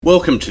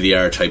Welcome to the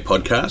Arete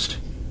podcast.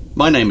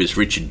 My name is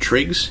Richard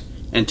Triggs,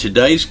 and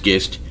today's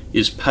guest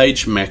is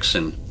Paige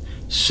Maxson,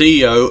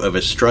 CEO of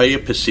Australia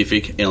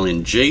Pacific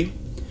LNG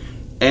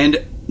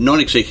and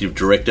Non-Executive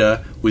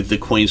Director with the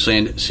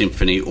Queensland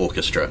Symphony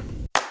Orchestra.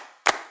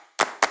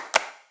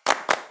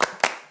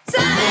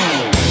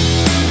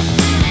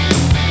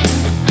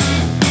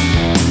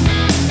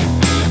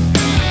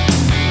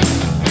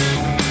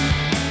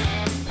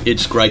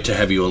 It's great to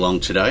have you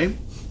along today,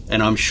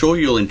 and I'm sure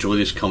you'll enjoy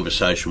this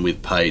conversation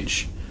with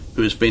Paige,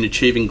 who has been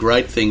achieving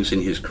great things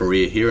in his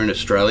career here in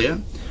Australia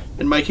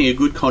and making a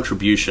good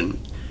contribution.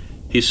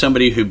 He's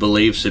somebody who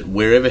believes that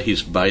wherever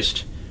he's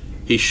based,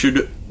 he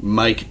should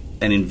make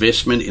an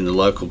investment in the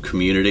local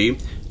community,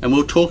 and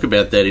we'll talk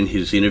about that in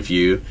his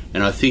interview,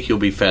 and I think you'll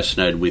be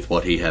fascinated with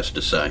what he has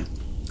to say.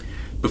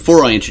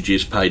 Before I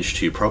introduce Paige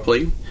to you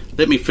properly,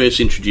 let me first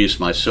introduce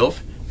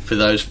myself for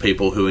those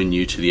people who are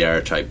new to the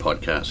Arete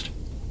podcast.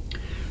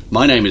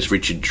 My name is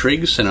Richard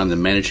Triggs, and I'm the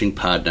Managing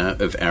Partner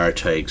of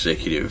Arete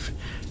Executive,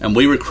 and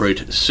we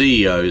recruit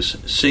CEOs,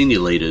 senior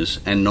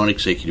leaders and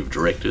non-executive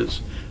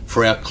directors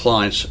for our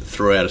clients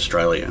throughout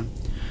Australia.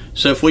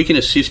 So if we can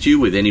assist you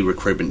with any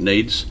recruitment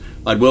needs,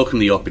 I'd welcome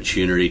the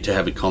opportunity to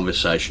have a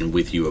conversation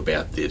with you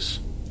about this.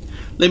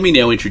 Let me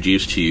now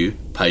introduce to you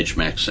Paige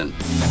Maxson.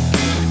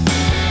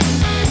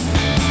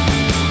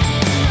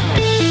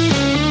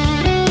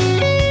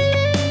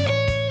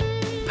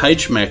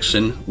 Paige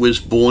Maxson was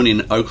born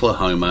in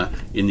Oklahoma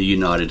in the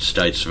United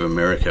States of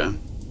America.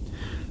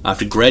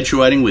 After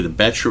graduating with a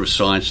Bachelor of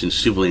Science in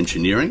Civil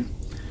Engineering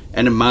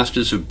and a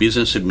Master's of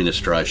Business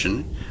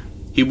Administration,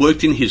 he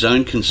worked in his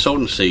own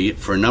consultancy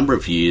for a number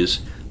of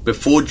years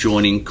before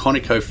joining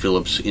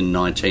ConocoPhillips in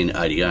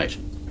 1988.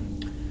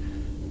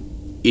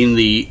 In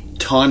the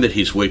time that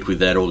he's worked with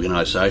that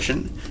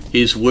organisation,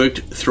 he's worked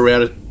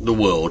throughout the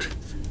world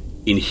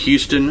in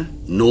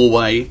Houston,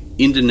 Norway,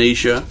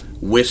 Indonesia,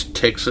 West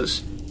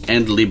Texas,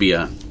 and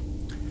Libya.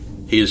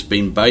 He has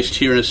been based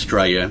here in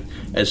Australia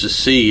as the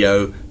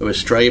CEO of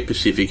Australia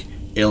Pacific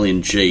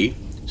LNG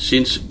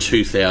since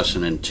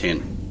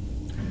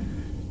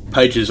 2010.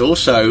 Paige is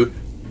also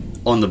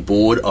on the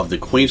board of the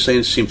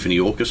Queensland Symphony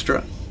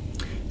Orchestra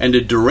and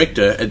a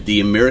director at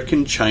the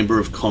American Chamber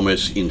of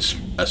Commerce in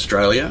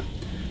Australia,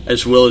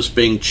 as well as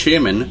being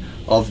chairman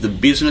of the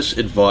Business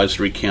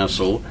Advisory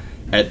Council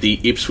at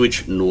the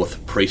Ipswich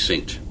North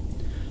Precinct.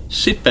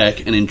 Sit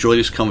back and enjoy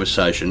this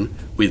conversation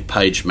with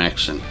Paige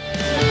Maxson.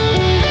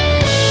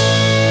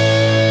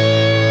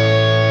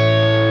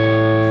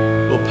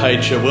 Well,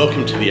 Paige,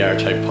 welcome to the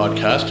Arete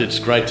podcast. It's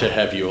great to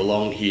have you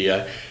along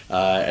here,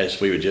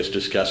 as we were just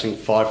discussing,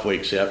 5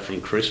 weeks out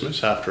from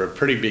Christmas after a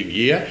pretty big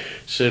year.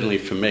 Certainly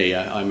for me,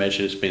 I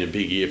imagine it's been a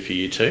big year for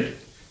you too.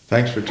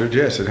 Thanks, Richard.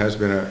 Yes, it has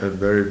been a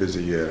very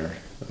busy year.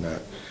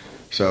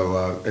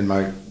 So in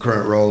my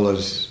current role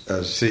as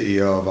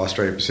CEO of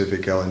Australia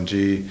Pacific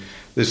LNG,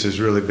 this has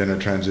really been a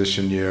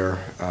transition year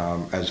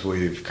as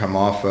we've come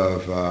off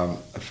of a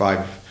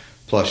 5+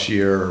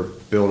 year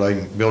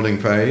building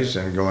phase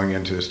and going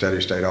into steady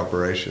state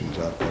operations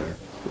out there.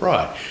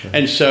 Right.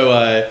 And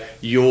so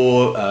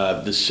you're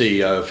the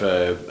CEO of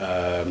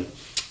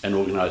an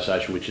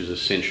organisation which is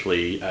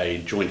essentially a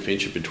joint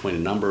venture between a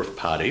number of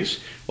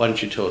parties. Why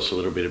don't you tell us a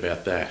little bit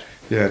about that?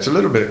 Yeah, it's a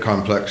little bit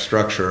complex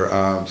structure.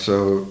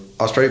 So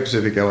Australia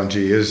Pacific LNG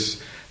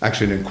is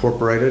actually an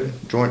incorporated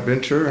joint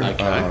venture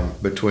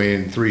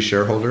between 3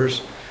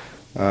 shareholders.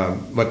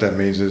 What that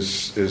means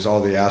is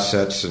all the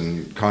assets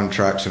and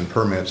contracts and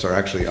permits are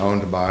actually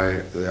owned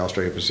by the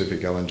Australia Pacific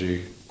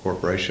LNG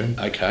Corporation.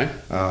 Okay.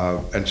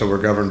 And so we're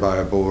governed by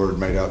a board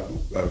made up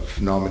of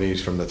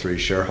nominees from the 3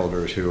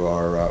 shareholders who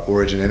are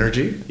Origin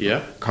Energy,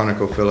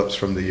 ConocoPhillips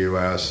from the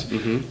US,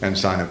 and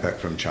Sinopec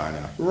from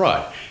China.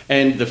 Right.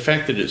 And the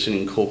fact that it's an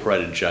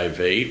incorporated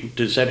JV,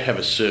 does that have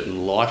a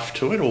certain life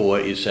to it, or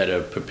is that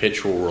a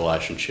perpetual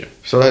relationship?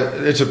 So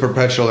it's a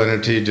perpetual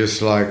entity,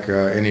 just like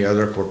any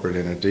other corporate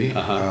entity.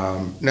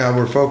 Now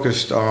we're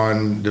focused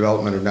on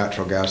development of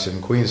natural gas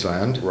in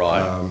Queensland.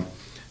 Right.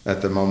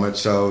 At the moment,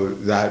 so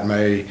that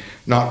may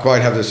not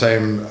quite have the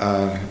same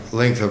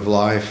length of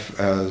life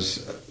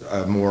as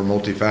a more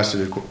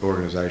multifaceted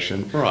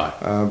organization. Right.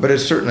 But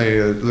it's certainly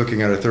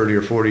looking at a 30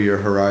 or 40 year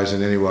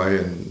horizon anyway,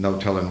 and no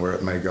telling where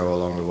it may go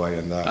along the way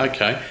in that.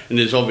 Okay. And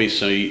there's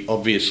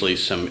obviously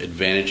some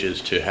advantages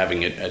to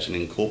having it as an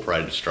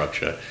incorporated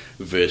structure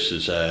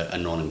versus a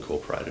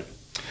non-incorporated.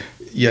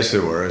 Yes,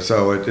 there were.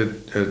 So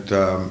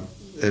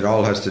it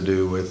all has to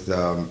do with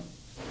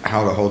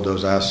how to hold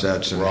those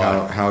assets and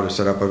how to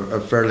set up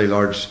a fairly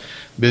large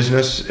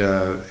business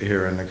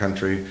here in the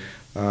country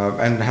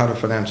and how to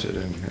finance it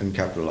and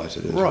capitalize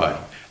it as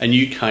well. And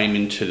you came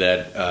into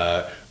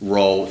that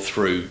role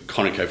through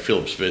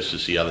ConocoPhillips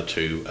versus the other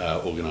 2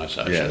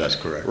 organisations. Yeah, that's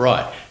correct.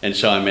 Right. And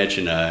so I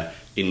imagine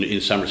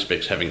in some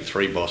respects having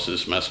 3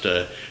 bosses must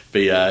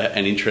be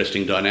an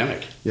interesting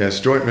dynamic.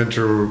 Yes, joint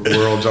venture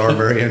worlds are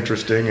very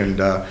interesting,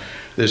 and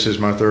this is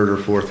my 3rd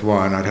or 4th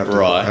one. I'd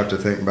have to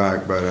think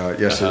back, but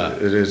yes,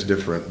 it is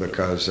different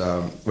because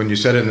when you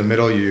sit in the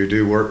middle, you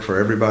do work for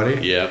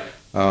everybody. Yeah.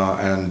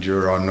 and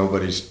you're on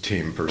nobody's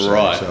team per se.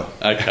 Right. So.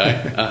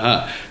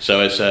 Okay. So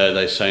as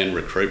they say in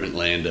recruitment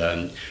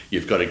land,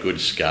 you've got a good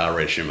SCAR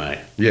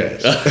resume.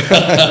 Yes.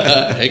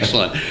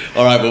 Excellent.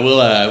 All right.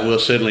 Well, we'll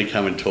certainly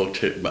come and talk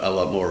to a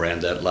lot more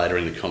around that later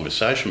in the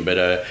conversation.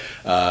 But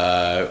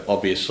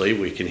obviously,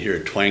 we can hear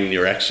a twang in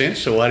your accent.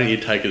 So why don't you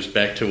take us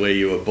back to where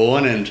you were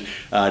born and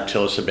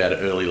tell us about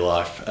early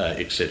life,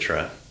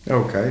 etc.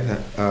 Okay.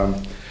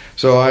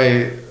 So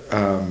I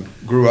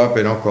grew up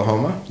in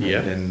Oklahoma,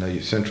 yeah. in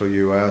the central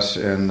U.S.,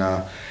 in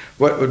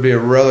what would be a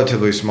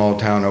relatively small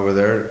town over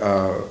there,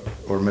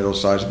 or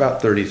middle-sized,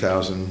 about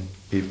 30,000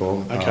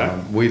 people. Okay.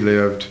 We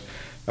lived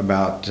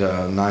about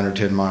 9 or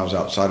 10 miles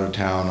outside of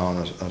town on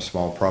a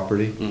small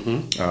property,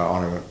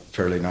 on a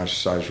fairly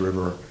nice-sized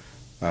river.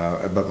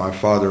 But my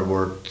father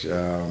worked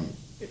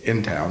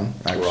in town,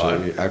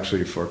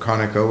 actually for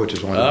Conoco, which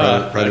is one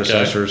of the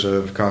predecessors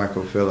of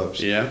ConocoPhillips.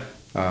 Yeah.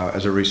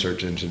 As a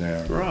research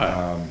engineer.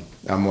 Right.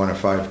 I'm one of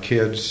 5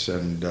 kids,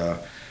 and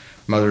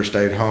mother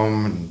stayed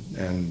home,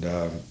 and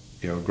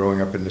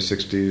growing up in the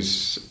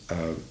 60s,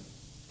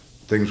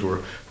 things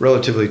were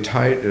relatively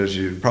tight, as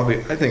you probably,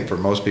 I think for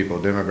most people,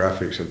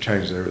 demographics have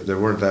changed. There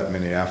weren't that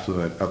many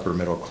affluent upper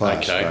middle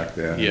class back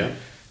then.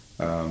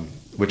 Yeah.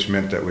 Which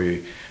meant that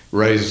we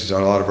raised a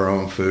lot of our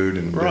own food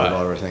and did a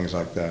lot of things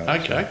like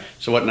that. Okay.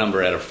 So what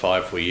number out of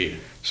 5 were you?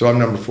 So I'm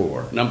number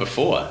 4. Number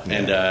 4. Yeah.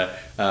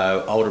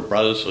 And older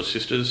brothers or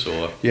sisters,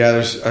 or?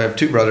 Yeah, I have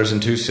 2 brothers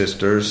and 2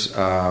 sisters,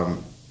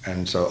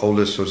 and so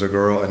oldest was a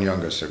girl and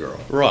youngest a girl.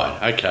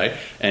 Right. Okay.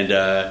 And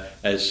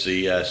as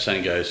the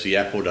saying goes, the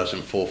apple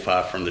doesn't fall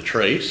far from the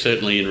tree.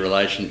 Certainly, in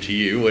relation to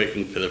you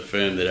working for the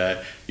firm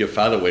that your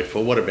father worked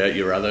for. What about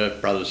your other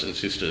brothers and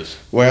sisters?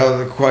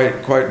 Well,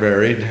 quite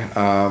varied.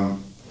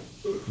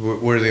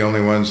 We're the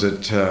only ones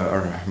that,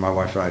 my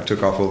wife and I,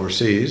 took off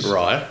overseas.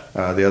 Right.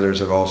 The others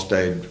have all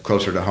stayed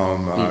closer to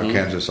home,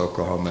 Kansas,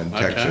 Oklahoma, and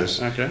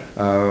Texas. Okay.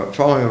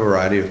 Following a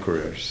variety of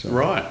careers. So.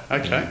 Right.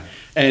 Okay.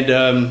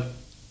 And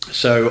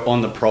so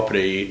on the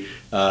property,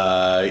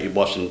 it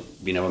wasn't,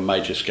 a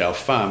major scale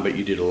farm, but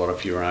you did a lot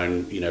of your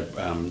own,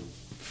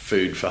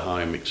 food for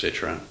home,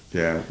 etc.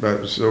 Yeah.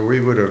 But so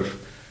we would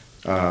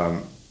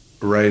have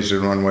raised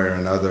in one way or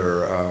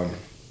another.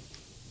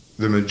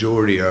 The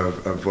majority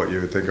of what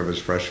you would think of as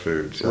fresh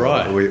food. So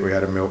right. We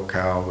had a milk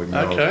cow. We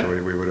milked. Okay.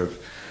 We would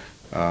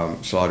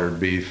have slaughtered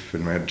beef,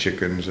 and we had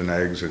chickens and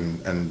eggs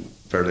and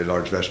fairly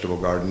large vegetable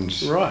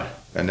gardens. Right.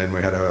 And then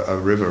we had a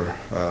river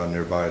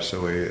nearby,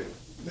 so we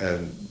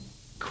had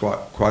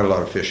quite a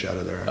lot of fish out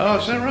of there. Oh,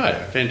 is that right?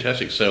 Yeah.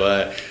 Fantastic.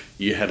 So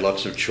you had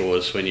lots of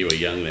chores when you were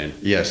young then?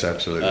 Yes,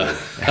 absolutely.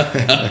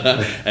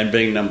 And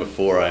being number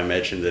 4, I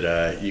imagine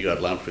that you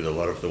got lumped with a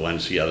lot of the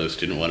ones the others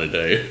didn't want to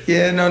do.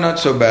 Yeah, no, not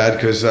so bad,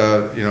 because,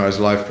 as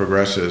life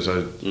progresses,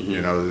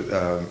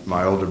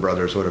 my older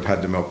brothers would have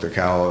had to milk the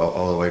cow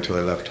all the way till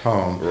they left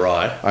home.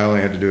 Right. I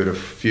only had to do it a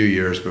few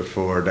years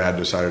before Dad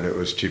decided it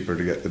was cheaper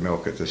to get the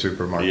milk at the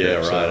supermarket. Yeah,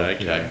 right, so,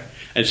 okay. Yeah.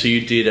 And so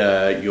you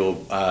did your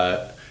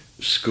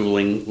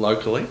schooling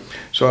locally?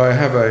 So I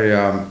have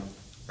a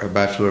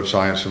Bachelor of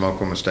Science from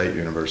Oklahoma State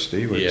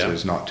University, which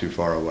is not too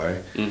far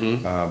away.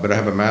 But I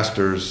have a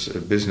Master's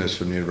of Business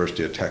from the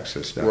University of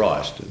Texas down in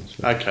Austin.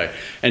 So. Okay.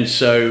 And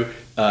so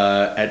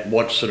at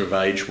what sort of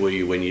age were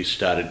you when you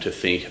started to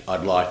think,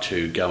 I'd like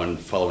to go and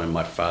follow in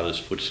my father's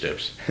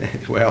footsteps?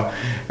 Well,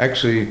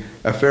 actually,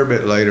 a fair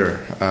bit later.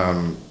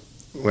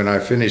 When I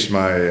finished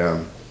my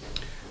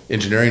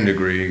engineering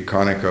degree,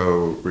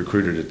 Conoco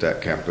recruited at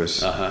that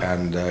campus,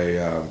 and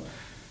they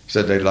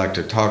said they'd like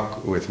to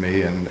talk with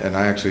me, and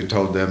I actually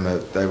told them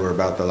that they were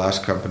about the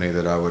last company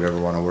that I would ever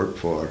want to work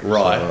for.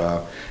 Right.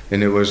 So,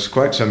 and it was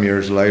quite some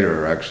years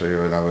later, actually,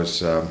 when I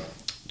was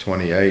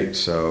 28,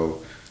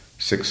 so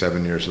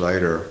 6-7 years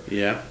later,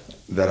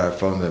 that I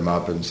phoned them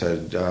up and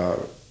said,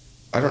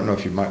 I don't know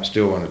if you might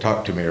still want to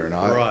talk to me or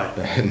not. Right.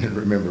 And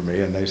remember me,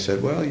 and they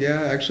said, well,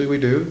 yeah, actually we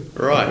do.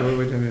 Right.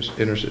 We're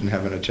interested in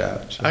having a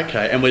chat. So.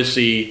 Okay. And was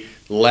the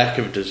lack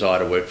of desire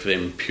to work for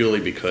them purely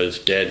because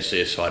Dad's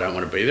there, so I don't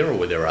want to be there, or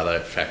were there other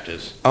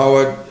factors?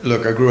 Oh,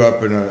 look, I grew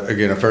up in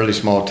a fairly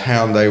small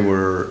town. They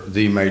were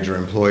the major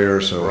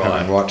employer, so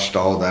having watched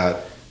all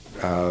that,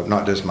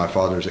 not just my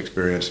father's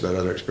experience, but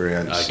other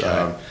experience.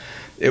 Okay.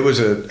 It was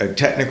a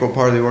technical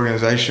part of the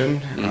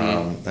organization,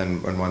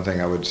 and one thing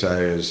I would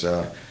say is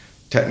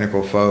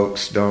technical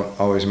folks don't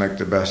always make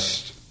the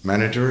best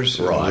managers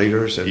or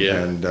leaders,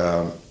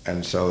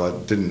 and so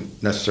I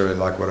didn't necessarily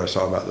like what I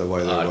saw about the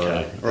way they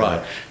were.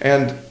 Right.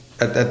 And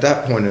at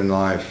that point in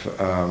life,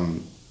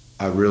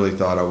 I really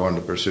thought I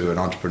wanted to pursue an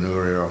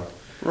entrepreneurial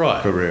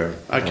career.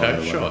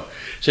 Okay, sure.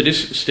 So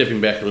just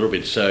stepping back a little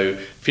bit, so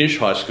finished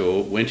high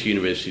school, went to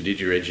university, did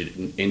your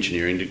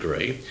engineering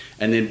degree,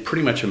 and then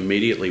pretty much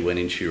immediately went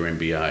into your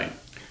MBA.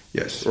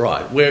 Yes.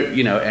 Right. Where,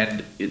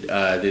 and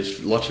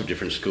there's lots of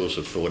different schools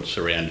of thoughts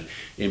around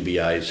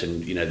MBAs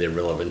and, their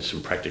relevance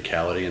and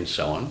practicality and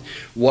so on.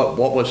 What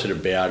was it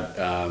about,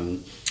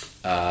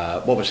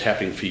 what was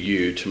happening for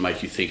you to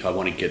make you think, I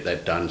want to get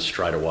that done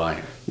straight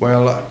away?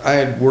 Well, I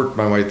had worked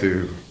my way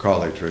through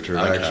college, Richard.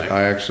 Okay.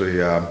 I actually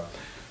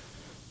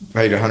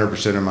paid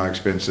 100% of my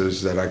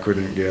expenses that I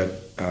couldn't get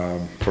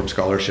from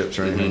scholarships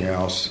or anything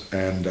else.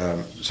 And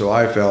so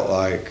I felt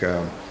like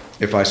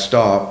if I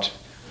stopped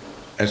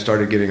and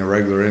started getting a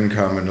regular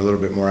income and a little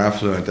bit more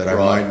affluent, that I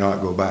might not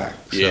go back.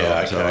 So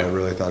I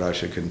really thought I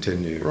should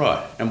continue.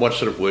 Right. And what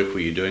sort of work were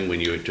you doing when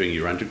you were doing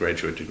your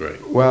undergraduate degree?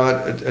 Well,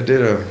 I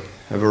did a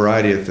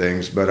variety of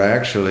things, but I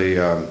actually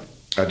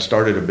I'd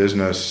started a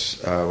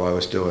business while I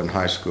was still in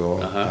high school,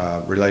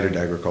 related to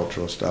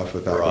agricultural stuff,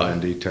 without going in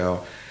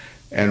detail,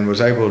 and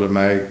was able to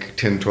make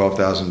 $10,000,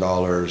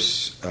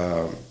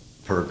 $12,000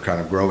 per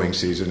kind of growing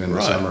season in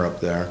the summer up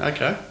there.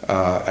 Okay.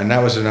 And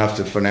that was enough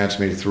to finance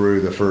me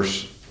through the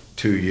first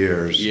 2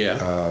 years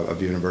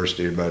of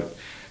university, but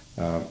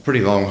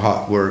pretty long,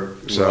 hot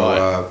work.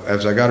 So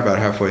as I got about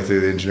halfway through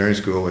the engineering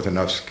school with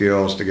enough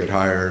skills to get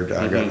hired,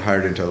 I got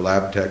hired into a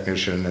lab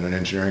technician in an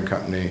engineering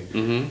company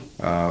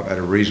at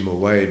a reasonable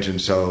wage.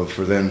 And so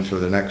for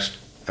the next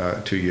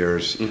 2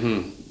 years,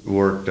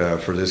 worked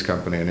for this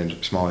company,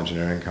 a small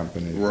engineering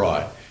company.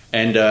 Right.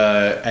 And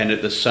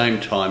at the same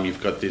time,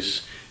 you've got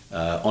this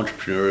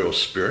entrepreneurial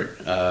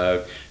spirit.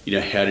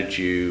 How did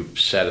you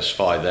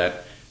satisfy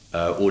that?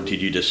 Or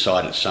did you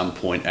decide at some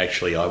point,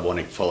 actually, I want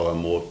to follow a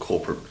more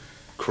corporate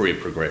career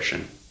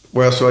progression?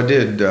 Well, so I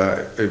did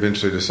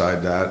eventually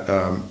decide that.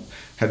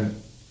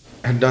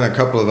 Had done a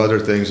couple of other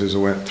things as I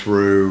went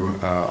through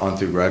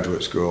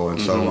graduate school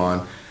and so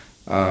on.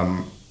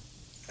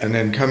 And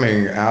then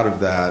coming out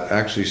of that,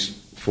 actually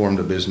formed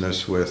a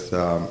business with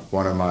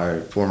one of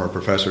my former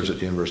professors at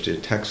the University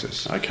of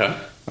Texas. Okay.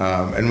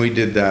 And we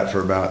did that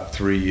for about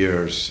 3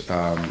 years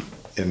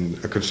in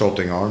a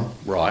consulting arm.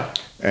 Right.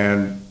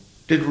 And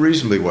did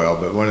reasonably well,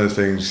 but one of the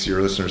things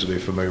your listeners will be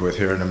familiar with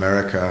here in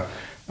America,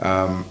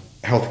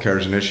 healthcare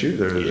is an issue.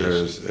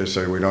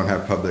 So we don't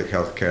have public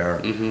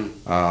healthcare.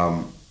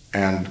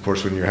 And of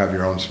course, when you have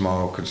your own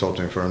small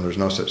consulting firm, there's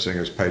no such thing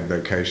as paid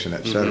vacation,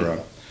 etc.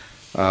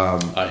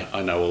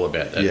 I know all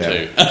about that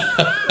too.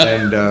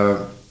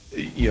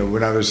 And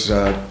when I was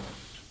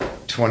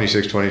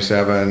 26,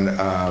 27,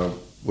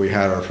 we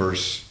had our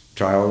first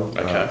child,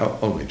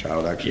 only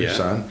child actually,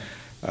 son.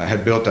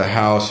 Had built a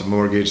house, a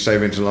mortgage,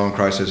 savings and loan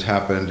crisis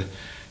happened,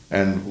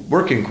 and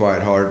working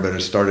quite hard, but I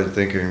started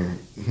thinking,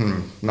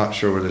 not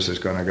sure where this is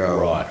going to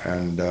go. Right.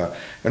 And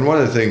one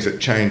of the things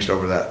that changed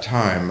over that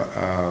time,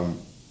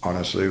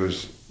 honestly,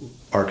 was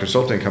our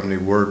consulting company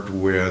worked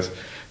with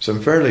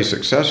some fairly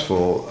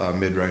successful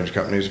mid-range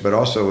companies, but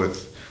also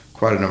with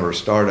quite a number of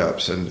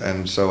startups.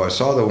 And so I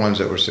saw the ones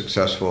that were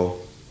successful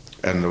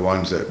and the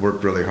ones that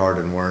worked really hard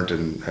and weren't,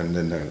 and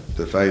then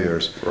the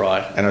failures.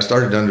 Right. And I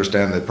started to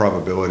understand the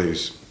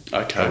probabilities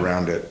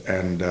around it,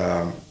 and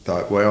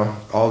thought, well,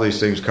 all these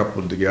things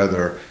coupled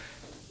together,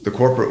 the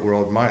corporate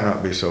world might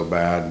not be so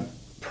bad,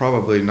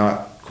 probably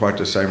not quite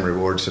the same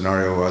reward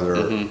scenario,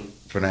 whether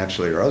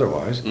financially or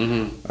otherwise,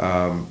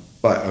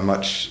 but a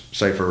much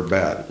safer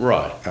bet.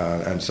 Right.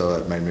 And so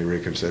that made me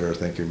reconsider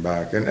thinking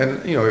back. And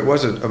it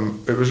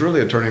was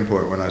really a turning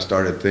point when I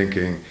started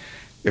thinking,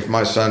 if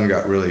my son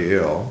got really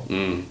ill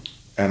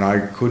and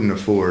I couldn't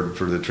afford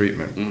for the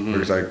treatment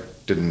because I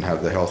didn't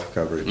have the health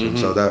coverage, and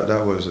so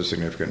that was a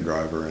significant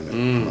driver in it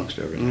amongst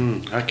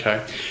everything.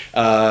 Okay.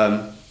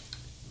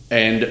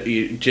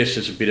 And just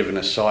as a bit of an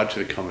aside to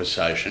the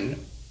conversation,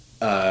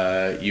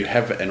 you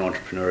have an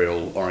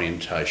entrepreneurial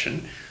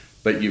orientation,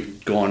 but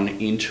you've gone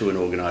into an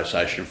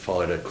organisation,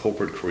 followed a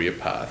corporate career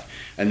path,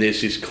 and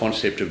there's this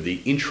concept of the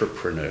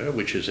intrapreneur,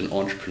 which is an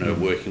entrepreneur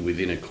working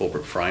within a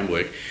corporate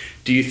framework.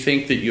 Do you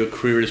think that your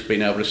career has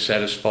been able to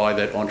satisfy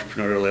that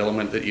entrepreneurial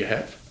element that you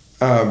have?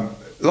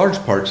 Large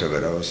parts of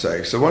it, I would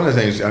say. So one of the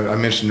things I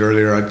mentioned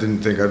earlier, I didn't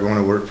think I'd want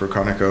to work for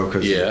Conoco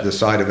because the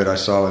side of it I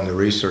saw in the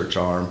research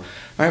arm.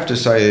 I have to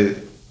say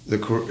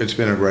it's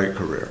been a great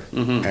career.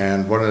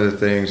 And one of the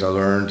things I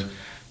learned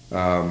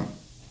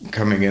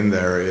coming in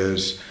there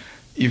is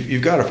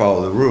you've got to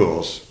follow the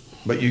rules,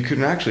 but you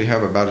can actually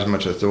have about as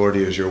much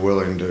authority as you're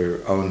willing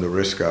to own the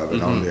risk of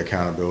and own the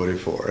accountability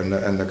for. And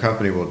the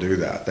company will do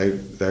that.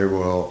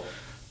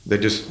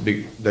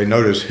 They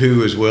notice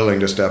who is willing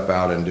to step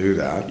out and do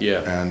that.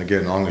 Yeah. And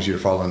again, as long as you're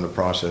following the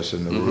process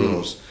and the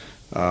rules,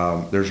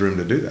 there's room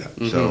to do that.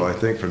 So I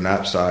think from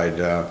that side,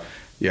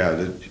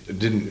 it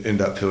didn't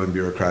end up feeling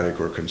bureaucratic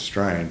or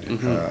constrained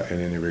in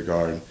any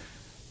regard.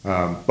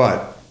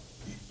 But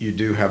you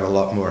do have a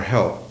lot more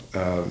help.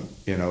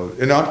 In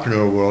the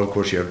entrepreneurial world, of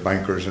course, you have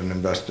bankers and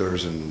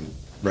investors and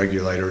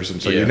regulators,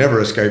 and so you never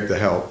escape the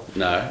help.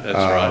 No, that's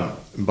right.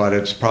 But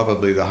it's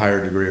probably the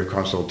higher degree of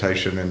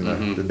consultation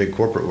in the big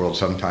corporate world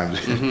sometimes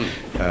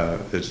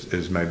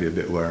is maybe a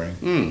bit wearing.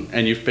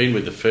 And you've been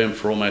with the firm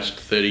for almost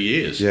 30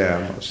 years.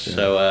 Yeah, almost. Yeah.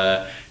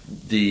 So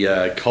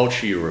the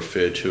culture you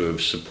referred to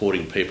of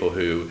supporting people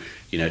who,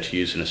 to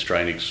use an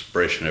Australian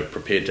expression, are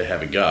prepared to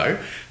have a go,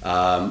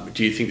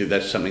 do you think that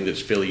that's something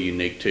that's fairly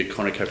unique to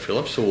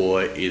ConocoPhillips,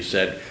 or is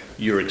that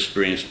your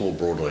experience more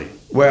broadly?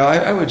 Well,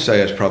 I would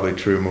say it's probably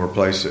true in more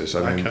places.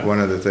 I mean, one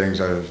of the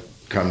things I've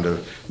come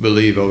to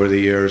believe over the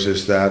years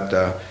is that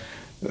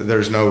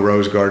there's no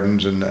rose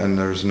gardens and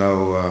there's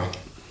no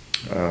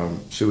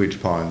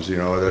sewage ponds. Right.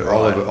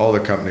 All the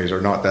companies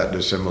are not that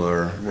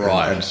dissimilar,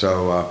 Right. and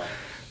so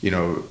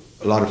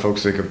a lot of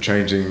folks think of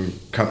changing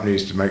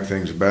companies to make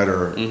things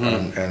better,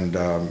 and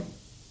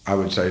I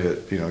would say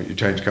that you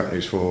change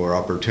companies for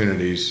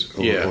opportunities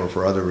or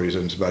for other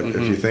reasons. But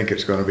if you think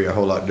it's going to be a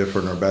whole lot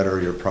different or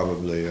better, you're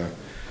probably a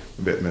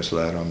bit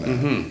misled on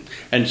that.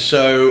 And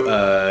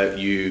so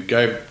you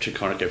go to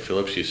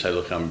ConocoPhillips. You say,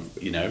 "Look,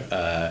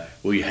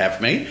 will you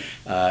have me?"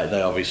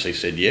 They obviously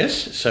said yes.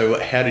 So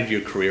how did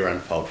your career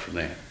unfold from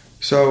there?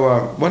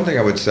 So one thing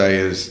I would say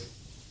is,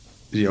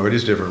 it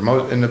is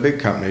different. In the big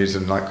companies,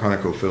 and like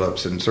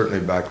ConocoPhillips, and certainly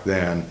back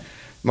then,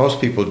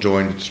 most people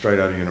joined straight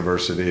out of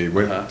university,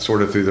 went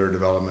sort of through their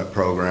development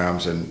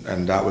programs,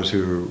 and that was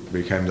who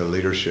became the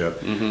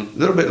leadership. A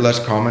little bit less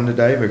common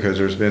today because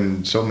there's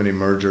been so many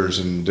mergers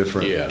and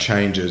different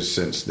changes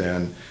since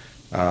then,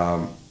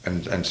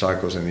 and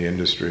cycles in the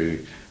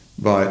industry.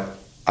 But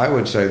I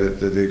would say that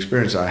the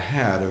experience I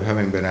had of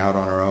having been out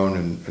on our own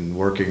and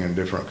working in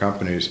different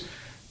companies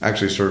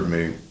actually served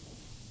me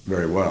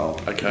very well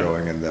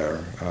going in there.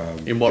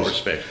 In what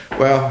respect?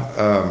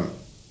 Well,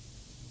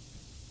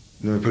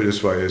 let me put it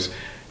this way: is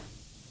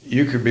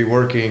you could be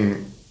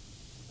working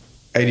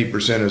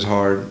 80% as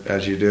hard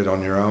as you did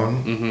on your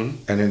own,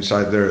 and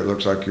inside there it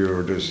looks like you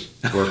were just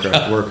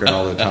working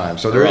all the time.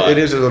 So it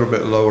is a little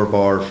bit lower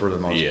bar for the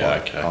most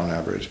part on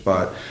average.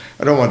 But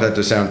I don't want that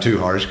to sound too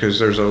harsh because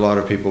there's a lot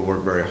of people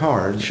work very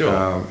hard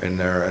in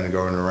there and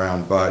going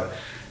around. But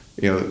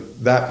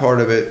that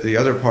part of it, the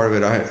other part of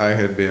it, I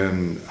had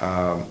been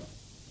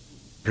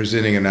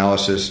presenting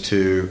analysis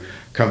to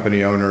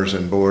company owners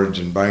and boards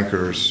and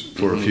bankers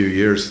for a few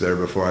years there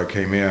before I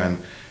came in,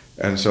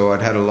 and so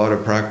I'd had a lot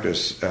of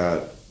practice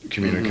at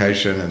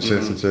communication and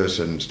synthesis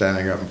and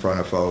standing up in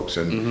front of folks,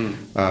 and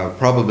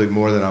probably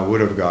more than I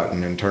would have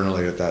gotten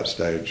internally at that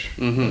stage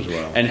as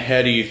well. And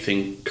how do you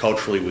think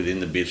culturally within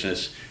the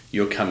business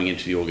you're coming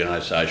into the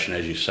organisation,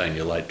 as you say, in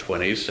your late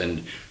 20s,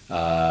 and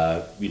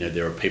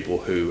there are people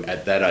who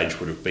at that age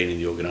would have been in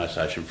the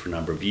organisation for a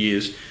number of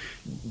years.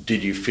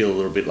 Did you feel a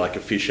little bit like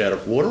a fish out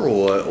of water,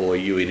 or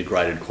you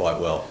integrated quite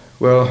well?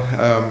 Well,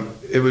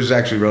 it was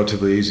actually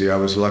relatively easy. I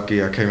was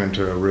lucky. I came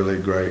into a really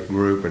great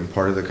group and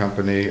part of the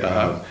company.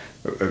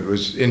 It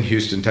was in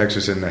Houston,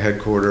 Texas, in the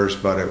headquarters,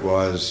 but it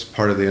was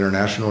part of the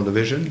international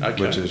division,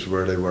 which is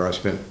where I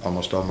spent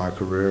almost all my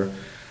career.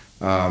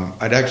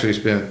 I'd actually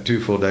spent 2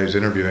 full days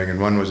interviewing,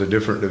 and one was a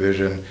different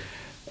division,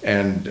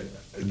 and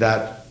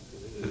that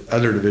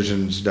other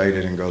division's day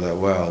didn't go that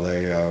well.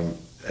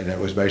 And it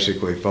was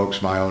basically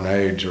folks my own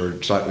age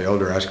or slightly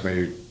older asking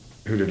me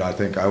who did I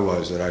think I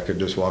was, that I could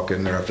just walk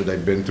in there after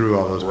they'd been through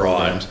all those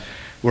programs.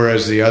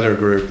 Whereas the other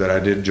group that I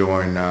did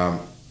join,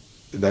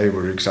 they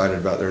were excited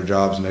about their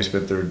jobs, and they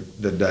spent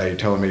the day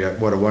telling me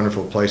what a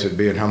wonderful place it'd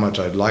be and how much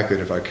I'd like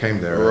it if I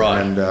came there.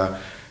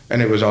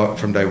 And it was all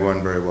from day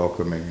one very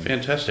welcoming.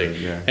 Fantastic.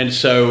 And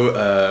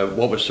so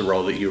what was the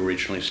role that you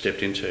originally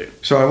stepped into?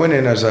 So I went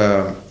in as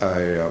a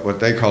what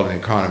they called an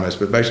economist,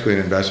 but basically an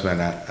investment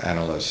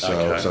analyst.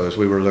 So as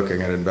we were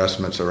looking at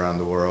investments around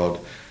the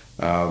world,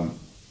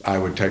 I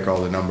would take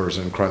all the numbers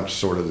and crunch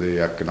sort of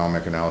the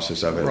economic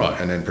analysis of it,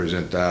 and then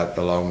present that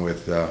along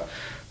with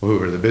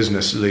whoever the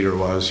business leader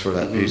was for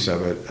that piece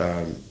of it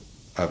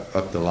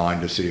up the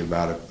line to see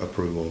about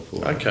approval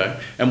for.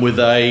 And were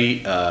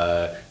they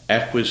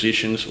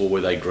acquisitions, or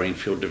were they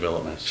greenfield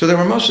developments? So they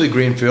were mostly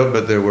greenfield,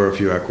 but there were a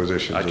few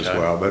acquisitions as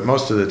well. But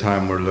most of the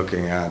time we're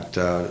looking at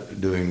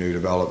doing new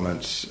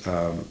developments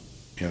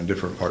in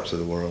different parts of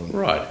the world.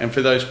 Right. And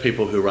for those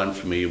people who are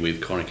unfamiliar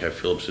with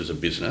ConocoPhillips as a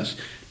business,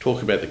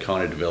 talk about the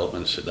kind of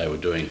developments that they were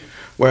doing.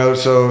 Well,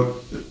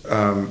 so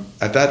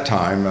at that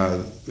time,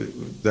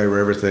 they were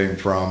everything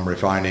from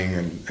refining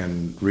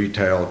and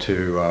retail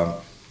to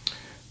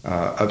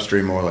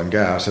upstream oil and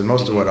gas, and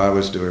most of what I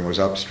was doing was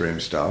upstream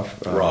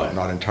stuff,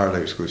 not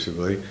entirely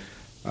exclusively.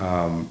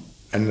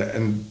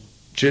 And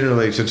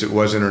generally, since it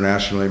was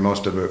internationally,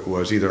 most of it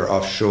was either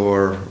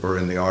offshore or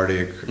in the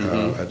Arctic,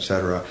 et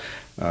cetera.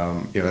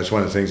 That's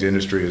one of the things the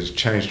industry has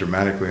changed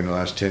dramatically in the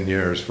last 10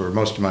 years. For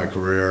most of my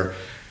career,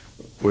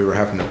 we were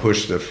having to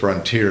push the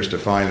frontiers to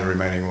find the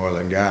remaining oil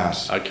and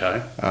gas.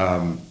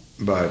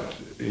 But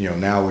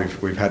now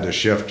we've had to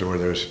shift to where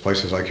there's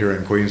places like here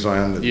in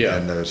Queensland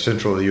and the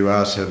central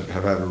U.S. have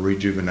had a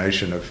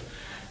rejuvenation of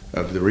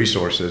the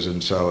resources,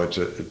 and so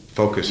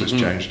focus has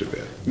changed a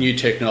bit. New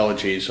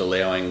technologies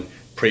allowing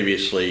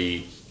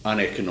previously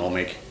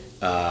uneconomic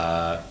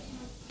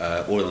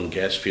oil and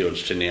gas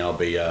fields to now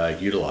be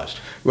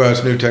utilised. Well,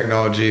 it's new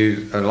technology,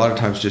 and a lot of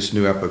times just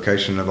new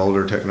application of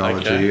older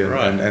technology,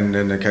 and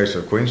in the case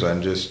of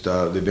Queensland, just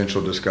the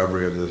eventual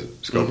discovery of the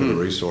scope of the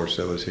resource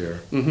that was here.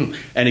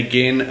 And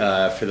again,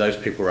 for those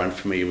people who are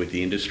unfamiliar with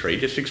the industry,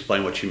 just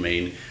explain what you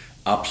mean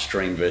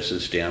upstream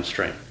versus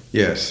downstream.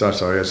 Yes,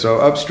 sorry. So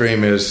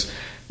upstream is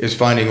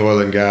finding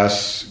oil and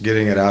gas,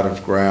 getting it out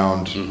of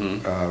ground,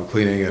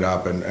 cleaning it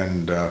up,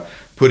 and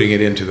putting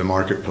it into the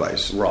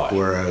marketplace.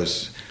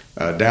 Whereas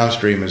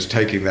downstream is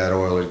taking that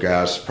oil and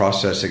gas,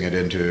 processing it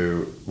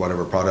into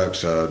whatever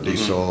products,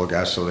 diesel,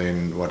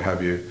 gasoline, what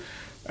have you,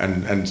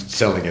 and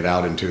selling it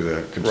out into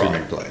the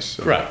consuming place.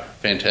 So. Right,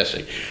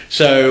 fantastic.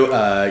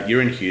 So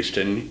you're in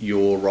Houston.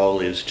 Your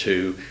role is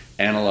to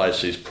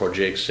analyse these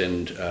projects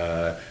and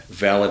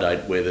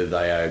validate whether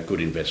they are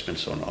good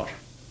investments or not.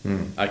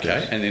 Okay,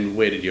 yes. And then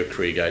where did your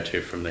career go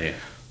to from there?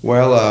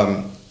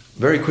 Well,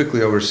 very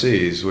quickly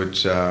overseas,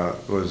 which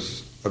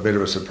was a bit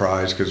of a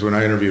surprise, because when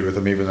I interviewed with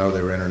them, even though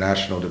they were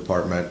international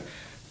department,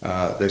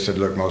 they said,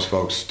 look, most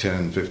folks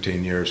 10,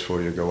 15 years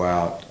before you go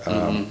out.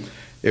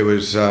 It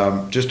was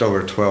just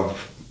over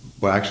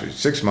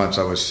 6 months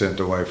I was sent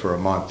away for a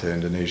month to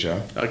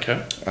Indonesia.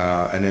 Okay.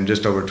 And then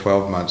just over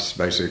 12 months,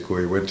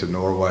 basically, went to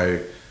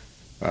Norway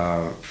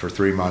for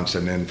 3 months,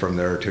 and then from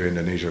there to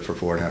Indonesia for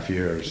 4.5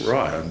 years.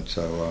 Right. And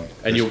so.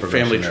 And your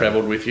family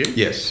travelled with you?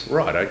 Yes.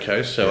 Right.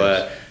 Okay. So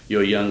yes.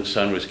 Your young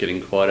son was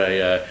getting quite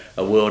a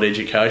world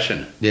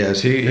education.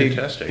 Yes.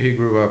 Fantastic. He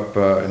grew up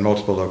in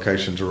multiple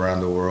locations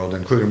around the world,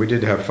 including we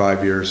did have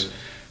 5 years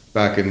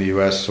back in the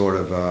U.S. sort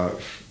of,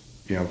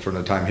 from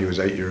the time he was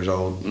 8 years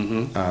old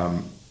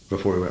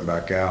before he went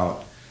back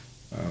out.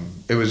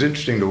 It was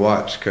interesting to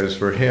watch because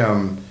for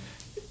him,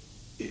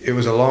 it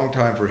was a long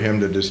time for him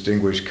to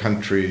distinguish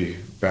country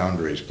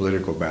boundaries,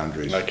 political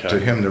boundaries. Okay. To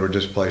him, there were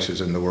just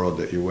places in the world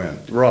that you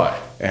went. Right.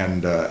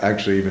 And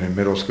actually, even in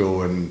middle school,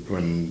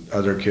 when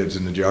other kids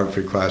in the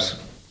geography class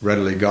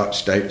readily got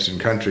states and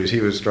countries,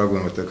 he was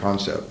struggling with the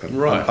concept. And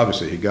right.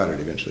 Obviously, he got it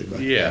eventually.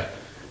 But, Yeah,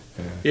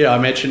 I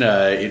imagine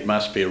it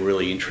must be a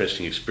really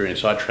interesting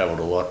experience. I travelled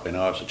a lot when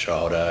I was a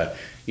child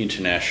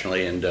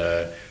internationally, and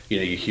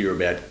you hear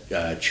about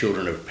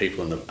children of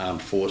people in the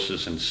armed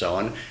forces and so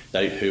on,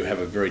 who have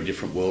a very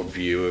different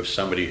worldview of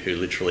somebody who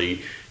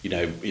literally,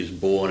 is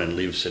born and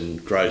lives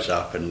and grows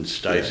up and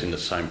stays in the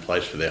same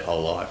place for their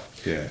whole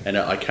life. Yeah. And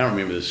I can't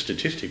remember the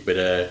statistic, but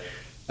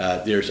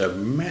there's a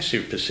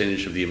massive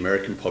percentage of the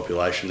American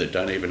population that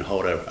don't even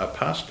hold a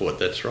passport.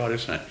 That's right,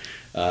 isn't it?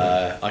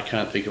 I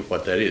can't think of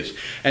what that is.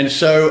 And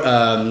so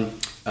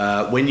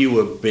when you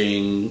were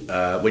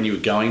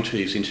going to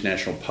these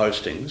international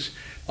postings,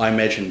 I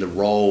imagine the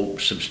role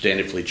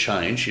substantively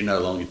changed. You're no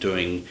longer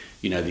doing,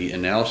 the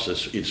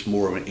analysis. It's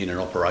more in an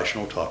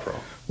operational type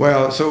role.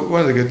 Well, so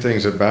one of the good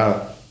things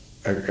about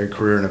a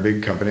career in a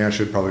big company, I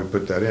should probably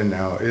put that in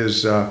now,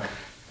 is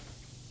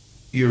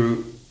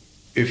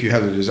if you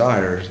have the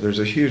desire, there's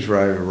a huge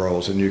variety of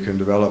roles, and you can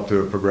develop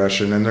through a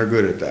progression, and they're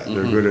good at that.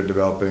 They're good at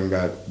developing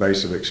that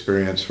base of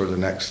experience for the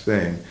next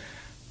thing.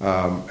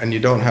 And you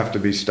don't have to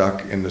be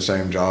stuck in the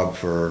same job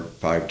for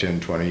 5, 10,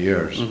 20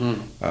 years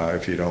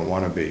if you don't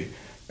want to be.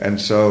 And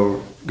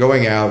so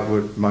going out,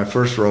 with my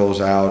first roles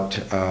out,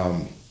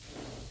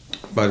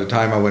 by the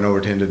time I went over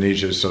to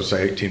Indonesia, so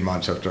say 18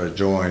 months after I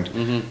joined,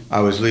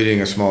 I was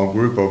leading a small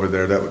group over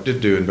there that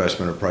did do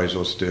investment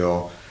appraisal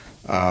still,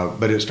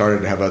 but it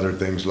started to have other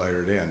things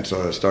layered in.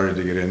 So I started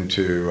to get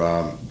into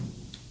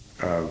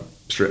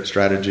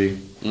strategy,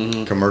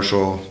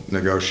 commercial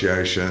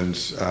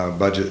negotiations,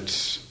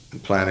 budgets,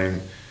 planning,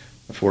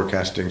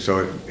 forecasting.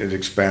 So it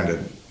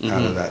expanded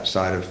out of that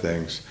side of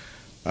things.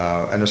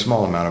 And a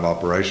small amount of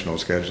operational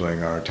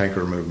scheduling, our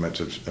tanker movements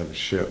of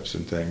ships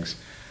and things.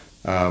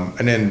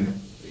 And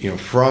then,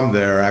 from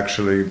there,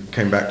 actually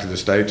came back to the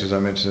States, as I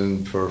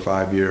mentioned, for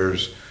 5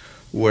 years,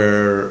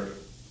 where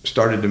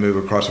started to move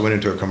across. I went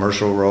into a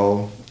commercial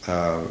role,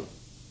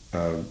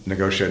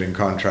 negotiating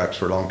contracts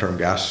for long-term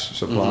gas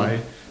supply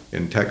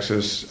in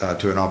Texas,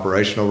 to an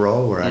operational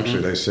role, where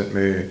actually they sent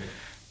me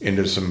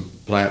into some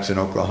plants in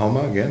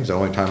Oklahoma. Again, it's the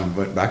only time I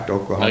went back to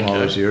Oklahoma all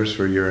those years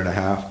for a year and a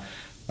half.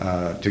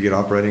 To get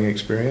operating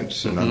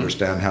experience and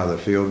understand how the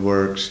field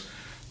works,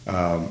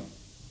 and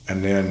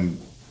then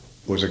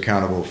was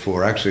accountable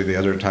for, actually the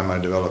other time I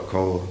developed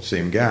coal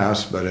seam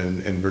gas, but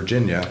in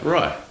Virginia.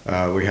 Right.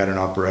 We had an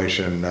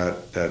operation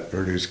that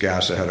produced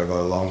gas ahead of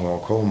a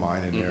longwall coal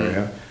mine in the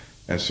area,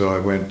 and so I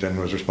went and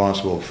was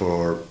responsible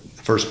for,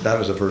 that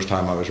was the first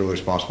time I was really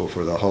responsible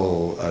for the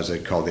whole, as they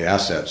call the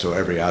asset, so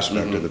every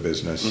aspect of the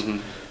business.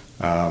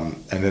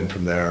 And then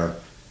from there,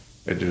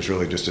 it was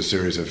really just a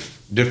series of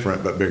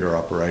different but bigger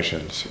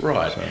operations.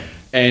 Right. So.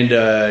 And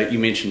you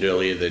mentioned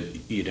earlier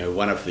that,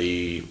 one of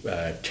the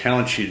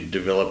talents you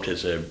developed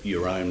as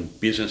your own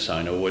business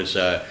owner was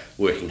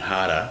working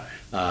harder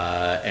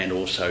and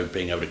also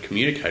being able to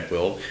communicate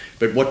well.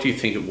 But what do you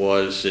think it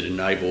was that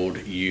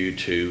enabled you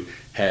to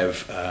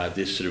have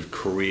this sort of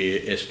career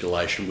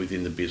escalation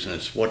within the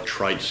business? What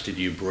traits did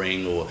you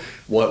bring, or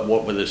what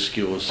were the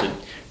skills that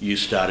you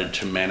started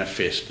to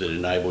manifest that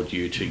enabled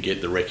you to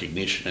get the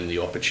recognition and the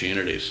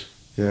opportunities?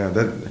 Yeah,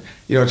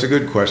 it's a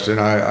good question.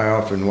 I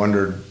often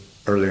wondered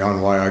early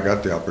on why I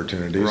got the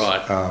opportunities.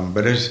 Right.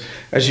 But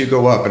as you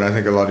go up, and I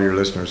think a lot of your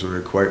listeners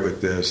would equate with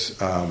this,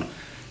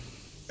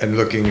 and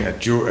looking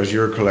at as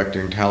you're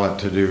collecting talent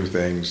to do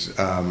things,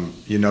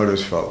 you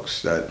notice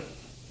folks that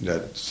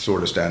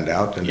sort of stand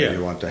out and that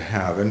you want to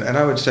have. And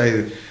I would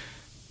say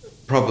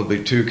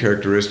probably two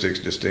characteristics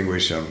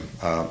distinguish them.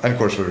 And of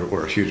course,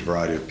 we're a huge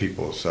variety of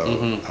people,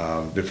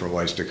 so different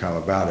ways to come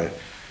about it.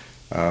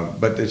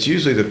 But it's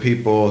usually the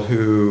people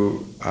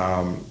who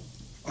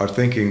are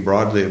thinking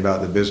broadly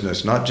about the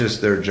business, not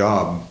just their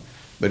job,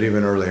 but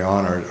even early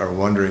on are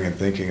wondering and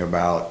thinking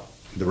about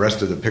the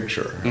rest of the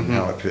picture and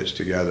how it fits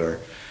together.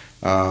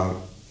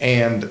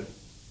 And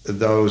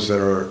those that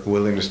are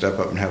willing to step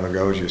up and have a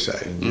go, as you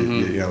say.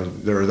 You know,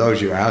 there are those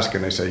you ask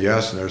and they say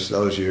yes, and there's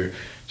those you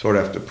sort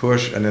of have to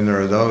push, and then there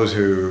are those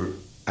who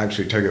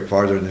actually take it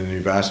farther than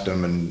you've asked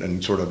them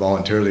and sort of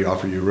voluntarily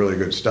offer you really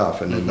good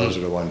stuff, and then those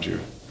are the ones you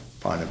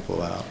find and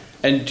pull out.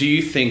 And do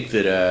you think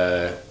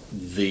that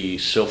the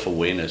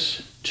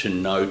self-awareness to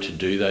know to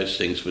do those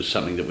things was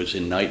something that was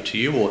innate to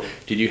you, or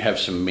did you have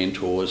some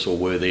mentors, or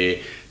were there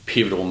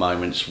pivotal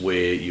moments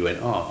where you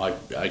went,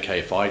 okay,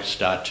 if I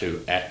start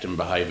to act and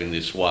behave in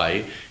this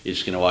way,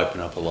 it's going to open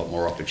up a lot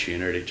more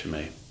opportunity to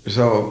me?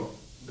 So,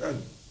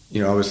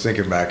 you know, I was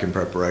thinking back in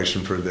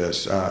preparation for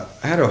this. I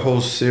had a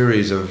whole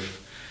series of,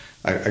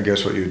 I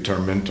guess what you'd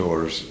term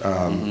mentors,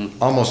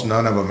 almost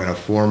none of them in a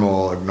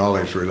formal,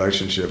 acknowledged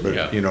relationship,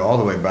 but, you know, all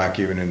the way back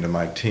even into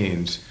my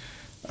teens,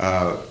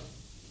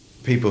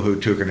 people who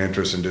took an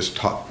interest and just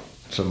taught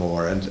some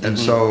more. And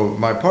so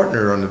my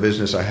partner on the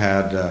business I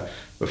had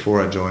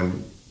before I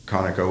joined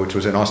Conoco, which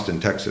was in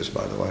Austin, Texas,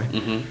 by the way,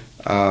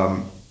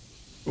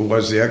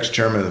 was the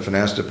ex-chairman of the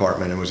finance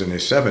department and was in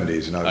his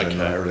 70s, and I was in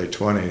my early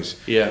 20s.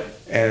 Yeah.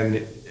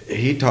 And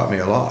he taught me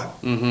a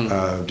lot,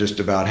 just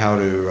about how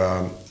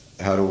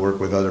to work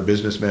with other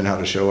businessmen, how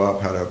to show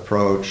up, how to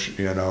approach,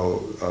 you know,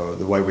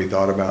 the way we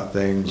thought about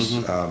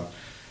things,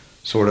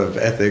 sort of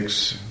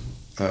ethics,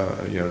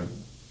 you know,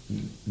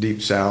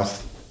 deep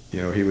South.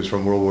 You know, he was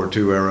from World War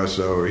II era,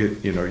 so,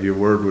 you know, your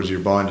word was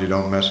your bond, you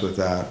don't mess with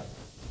that,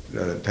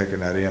 taking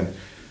that in.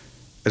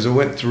 As I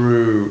went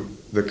through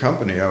the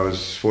company, I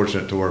was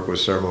fortunate to work with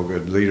several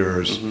good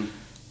leaders. And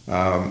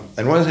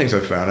one of the things I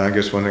found, and I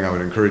guess one thing I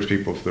would encourage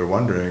people if they're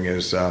wondering,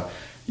 is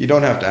you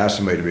don't have to ask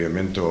somebody to be a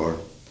mentor.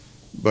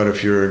 But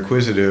if you're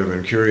inquisitive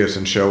and curious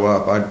and show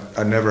up,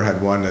 I never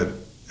had one that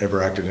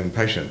ever acted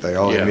impatient. They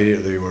all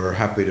immediately were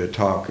happy to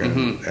talk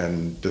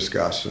and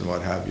discuss and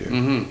what have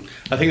you.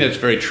 I think that's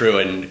very true,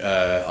 and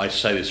I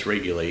say this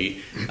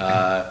regularly.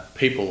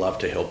 People love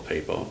to help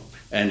people.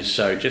 And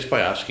so just by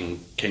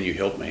asking, can you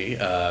help me?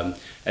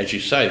 As you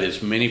say,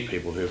 there's many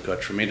people who have got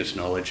tremendous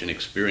knowledge and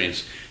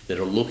experience that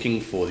are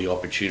looking for the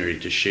opportunity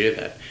to share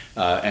that.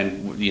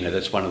 And, you know,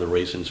 that's one of the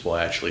reasons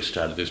why I actually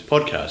started this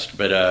podcast.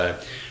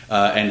 But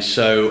and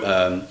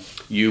so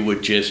you were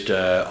just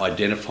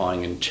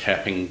identifying and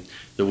tapping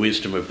the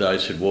wisdom of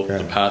those who'd walked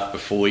the path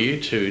before you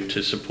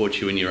to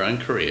support you in your own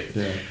career.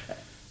 Yeah.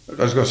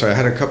 I was going to say, I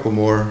had a couple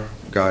more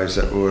guys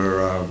that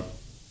were...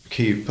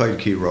 played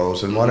key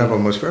roles, and one of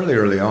them was fairly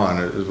early on.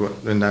 It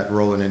was in that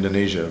role in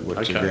Indonesia,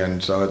 which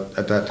again, so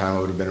at that time I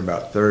would have been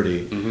about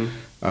 30.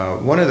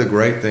 One of the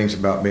great things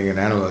about being an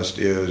analyst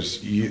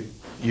is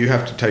you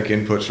have to take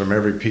inputs from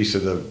every piece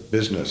of the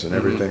business and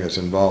everything that's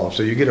involved,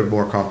 so you get a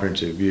more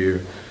comprehensive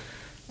view.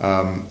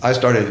 I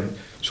started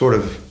sort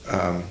of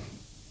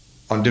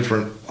on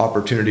different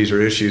opportunities or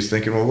issues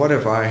thinking, well, what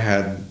if I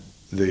had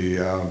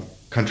the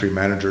country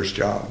manager's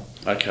job?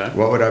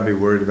 What would I be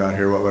worried about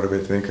here? What would I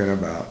be thinking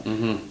about?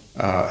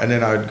 And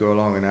then I'd go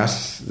along and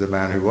ask the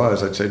man who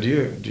was. I'd say, "Do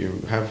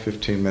you have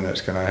 15 minutes?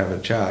 Can I have a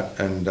chat?"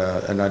 And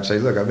I'd say,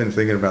 "Look, I've been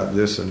thinking about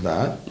this and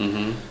that,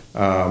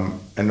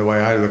 and the way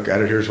I look at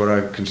it, here's what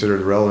I consider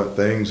the relevant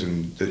things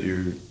and that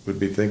you would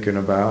be thinking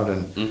about,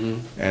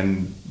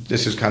 and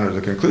this is kind of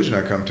the conclusion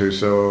I come to.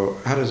 So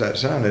how does that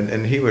sound?"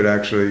 And he would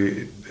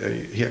actually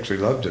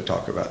loved to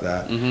talk about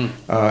that.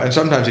 And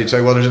sometimes he'd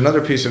say, "Well, there's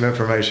another piece of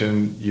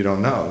information you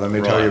don't know. Let me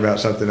tell you about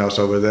something else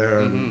over there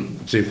and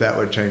see if that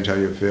would change how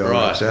you feel,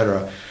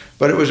 etc."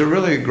 But it was a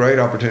really great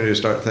opportunity to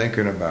start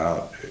thinking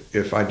about,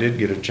 if I did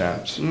get a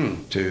chance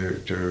to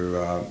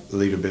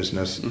lead a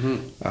business,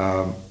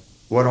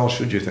 what all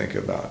should you think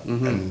about,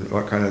 and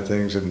what kind of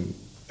things and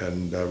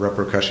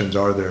repercussions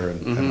are there,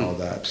 and all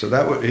that. So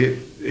that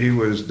he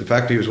was, the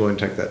fact he was willing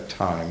to take that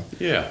time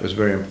was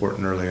very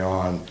important early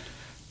on.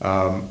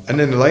 And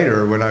then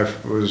later, when I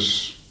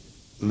was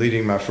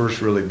leading my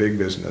first really big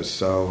business,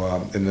 so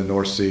in the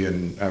North Sea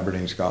in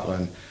Aberdeen,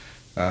 Scotland,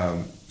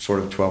 sort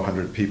of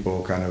 1,200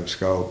 people kind of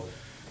scope,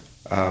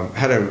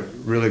 had a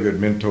really good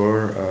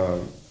mentor, a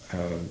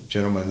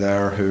gentleman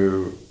there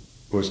who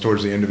was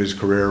towards the end of his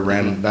career,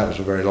 that was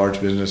a very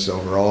large business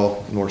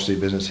overall, North Sea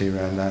business, he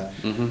ran that.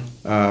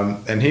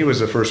 And he was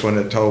the first one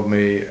that told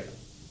me,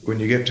 when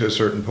you get to a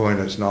certain point,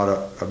 it's not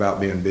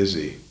about being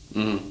busy.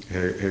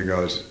 He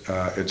goes,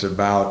 it's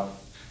about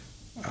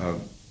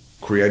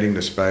creating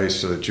the space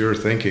so that you're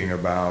thinking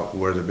about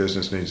where the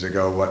business needs to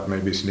go, what may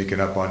be sneaking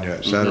up on you,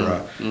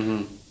 etc.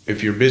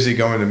 If you're busy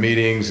going to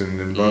meetings and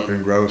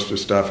engrossed with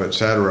stuff,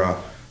 etc.,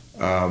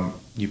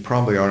 you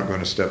probably aren't going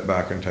to step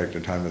back and take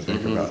the time to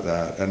think about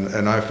that.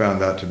 And I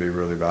found that to be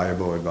really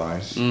valuable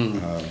advice.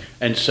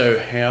 And so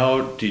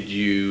how did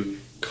you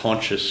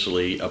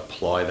consciously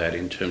apply that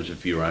in terms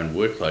of your own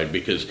workload?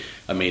 Because,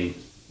 I mean,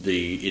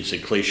 it's a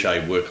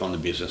cliche, work on the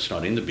business,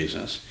 not in the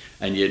business,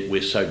 and yet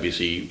we're so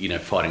busy, you know,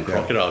 fighting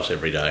crocodiles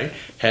every day.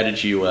 How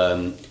did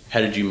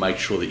you make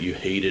sure that you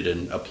heeded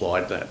and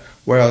applied that?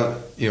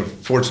 Well, you know,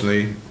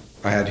 fortunately,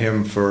 I had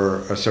him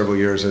for several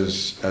years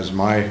as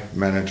my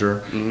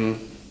manager,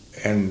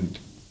 and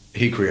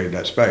he created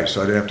that space,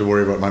 so I didn't have to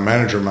worry about what my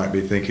manager might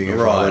be thinking if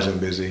I wasn't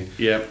busy.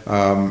 Yeah.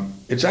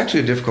 It's actually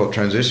a difficult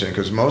transition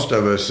because most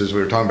of us, as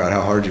we were talking about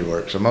how hard you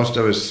work, so most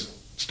of us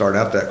start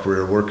out that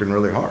career working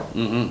really hard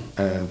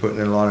and putting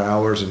in a lot of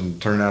hours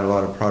and turning out a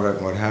lot of product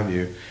and what have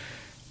you.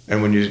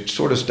 And when you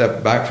sort of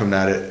step back from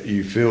that,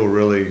 you feel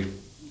really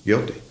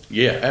guilty.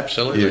 Yeah,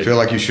 absolutely. You feel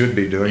like you should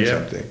be doing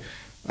something.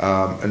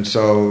 And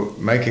so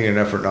making an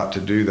effort not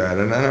to do that.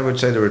 And I would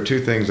say there were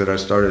two things that I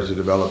started to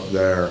develop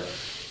there.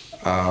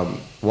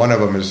 One of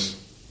them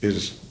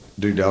is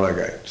do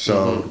delegate.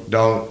 So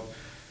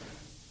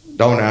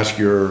don't ask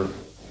your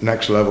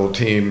next level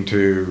team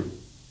to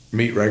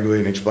meet regularly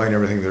and explain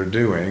everything they're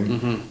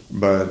doing,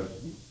 but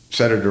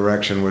set a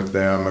direction with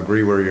them,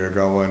 agree where you're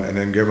going, and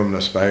then give them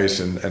the space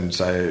and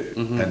say,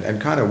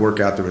 and kind of work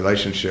out the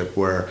relationship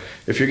where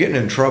if you're getting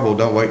in trouble,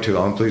 don't wait too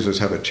long. Please let's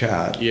have a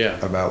chat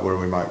about where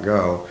we might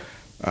go.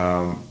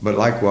 But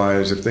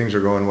likewise, if things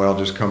are going well,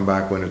 just come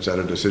back when it's at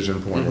a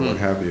decision point or what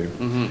have you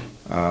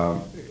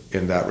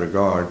in that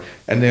regard.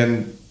 And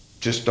then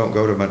just don't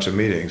go to a bunch of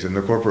meetings. In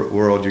the corporate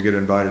world, you get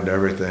invited to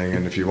everything,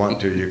 and if you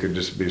want to, you could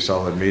just be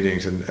solid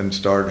meetings and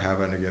start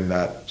having, again,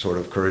 that sort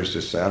of courage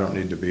to say, I don't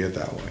need to be it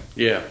that way.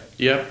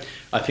 Yeah.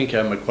 I think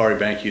Macquarie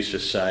Bank used to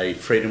say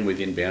freedom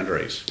within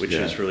boundaries, which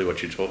is really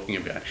what you're talking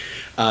about.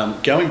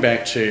 Going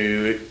back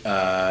to,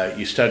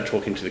 you started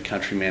talking to the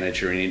country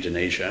manager in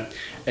Indonesia,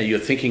 and you're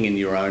thinking in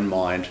your own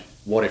mind,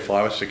 what if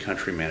I was the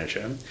country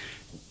manager?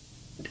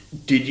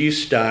 Did you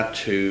start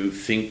to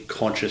think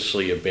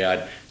consciously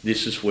about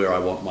this is where I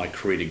want my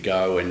career to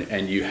go,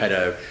 and you had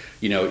a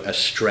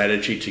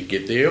strategy to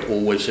get there,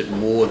 or was it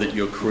more that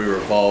your career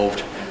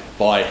evolved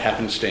by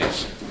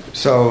happenstance?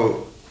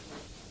 So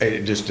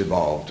it just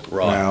evolved.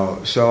 Right.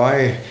 Now, so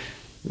I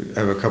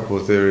have a couple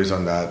of theories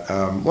on that.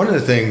 One of the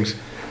things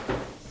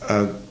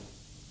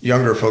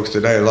younger folks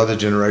today, a lot of the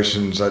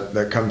generations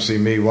that come see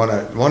me want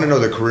to know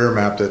the career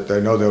map that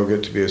they know they'll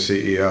get to be a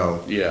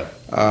CEO. Yeah.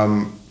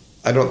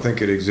 I don't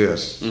think it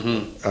exists.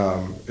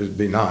 It'd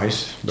be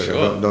nice, but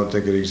I don't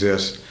think it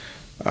exists.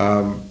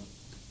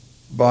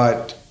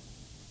 But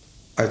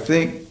I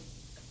think,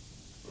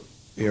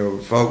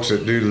 folks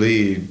that do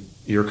lead,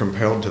 you're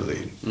compelled to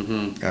lead.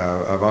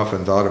 I've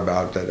often thought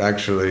about that.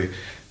 Actually,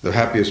 the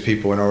happiest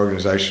people in our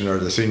organization are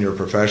the senior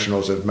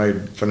professionals that have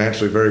made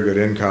financially very good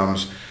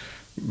incomes,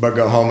 but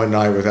go home at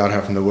night without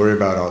having to worry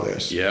about all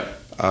this. Yeah.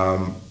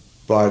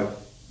 But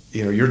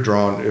you're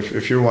drawn,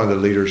 if you're one of the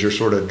leaders, you're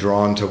sort of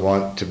drawn to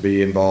want to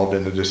be involved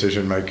in the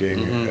decision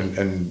making,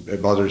 and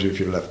it bothers you if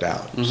you're left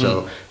out.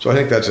 So I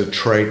think that's a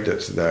trait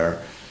that's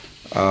there.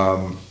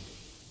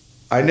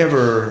 I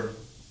never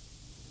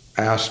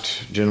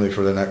asked generally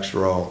for the next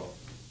role,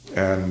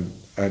 and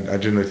I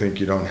generally think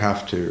you don't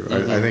have to.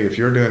 I think if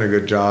you're doing a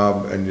good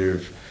job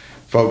and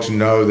folks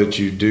know that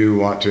you do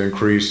want to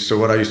increase. So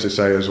what I used to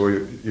say is, well,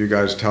 you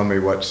guys tell me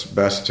what's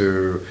best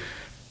to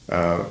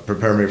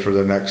prepare me for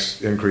the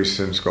next increase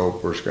in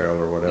scope or scale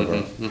or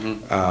whatever.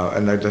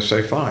 And they'd just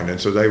say, fine.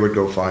 And so they would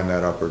go find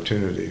that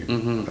opportunity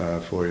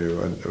for you.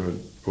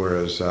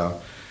 Whereas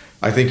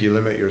I think you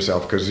limit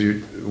yourself because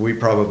we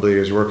probably,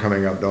 as we're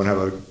coming up, don't have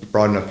a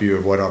broad enough view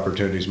of what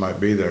opportunities might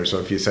be there. So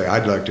if you say,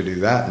 I'd like to do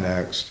that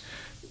next,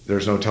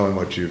 there's no telling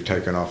what you've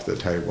taken off the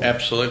table.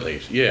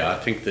 Absolutely. Yeah, I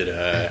think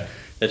that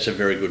that's a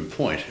very good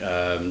point.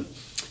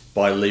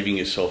 By leaving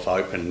yourself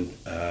open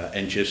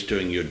and just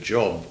doing your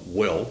job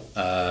well,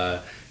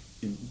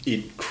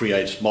 it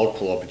creates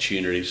multiple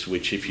opportunities,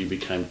 which if you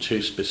became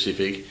too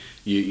specific,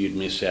 you'd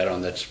miss out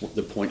on. That's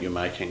the point you're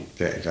making.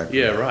 Yeah, exactly.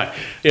 Yeah, right.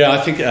 Yeah,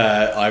 I think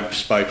I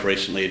spoke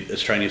recently at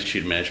Australian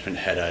Institute of Management,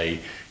 had a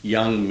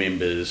young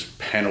members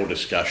panel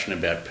discussion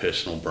about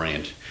personal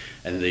brand.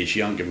 And these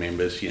younger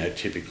members,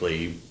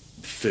 typically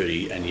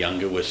 30 and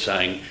younger, were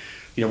saying,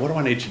 what do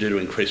I need to do to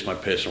increase my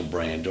personal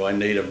brand? Do I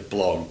need a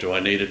blog? Do I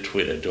need a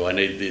Twitter? Do I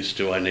need this?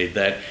 Do I need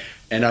that?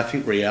 And I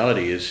think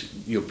reality is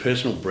your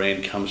personal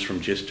brand comes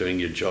from just doing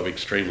your job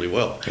extremely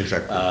well.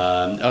 Exactly.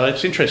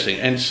 That's interesting.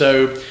 And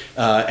so,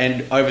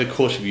 and over the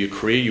course of your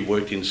career, you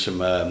worked in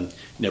some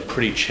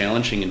pretty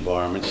challenging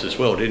environments as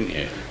well, didn't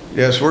you?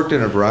 Yes, worked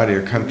in a variety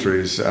of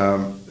countries.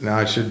 Now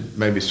I should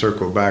maybe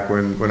circle back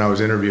when I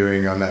was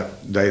interviewing on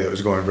that day that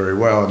was going very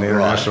well in the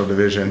international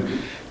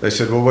division. They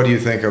said, well, what do you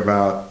think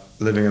about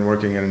living and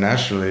working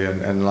internationally?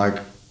 And like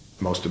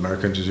most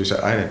Americans, as you said,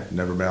 I had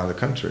never been out of the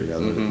country,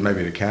 other than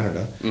maybe to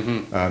Canada.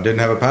 Didn't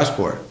have a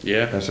passport.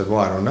 Yeah. I said, well,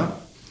 I don't know.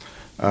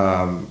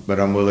 But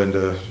I'm willing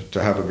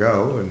to have a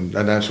go. And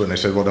that's when they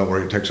said, well, don't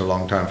worry, it takes a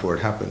long time before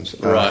it happens.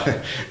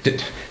 Right.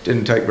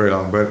 Didn't take very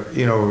long. But,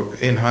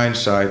 in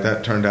hindsight,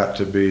 that turned out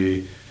to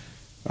be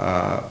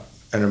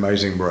an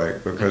amazing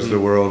break because the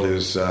world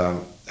is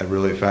a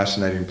really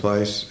fascinating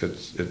place.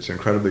 It's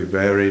incredibly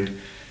varied.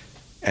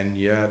 And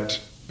yet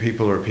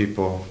people are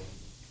people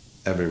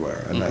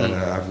everywhere. And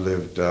I've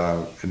lived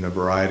in a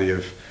variety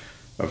of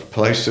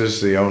places.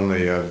 The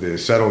only of the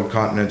settled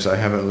continents I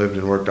haven't lived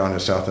and worked on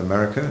is South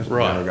America.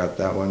 Right. Never got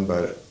that one,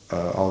 but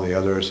all the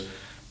others.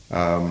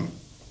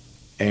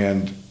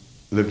 and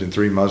lived in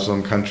 3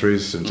 Muslim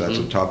countries, since that's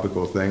a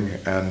topical thing.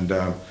 And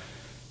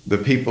the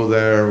people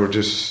there were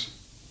just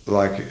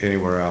like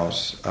anywhere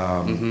else.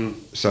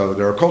 So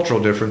there are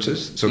cultural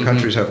differences. So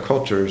countries have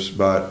cultures,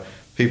 but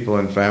people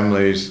and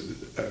families,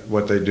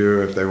 what they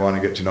do if they want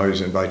to get to know you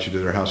is invite you to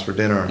their house for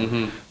dinner.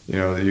 You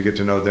know, you get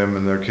to know them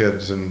and their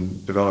kids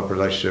and develop a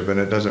relationship, and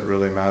it doesn't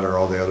really matter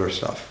all the other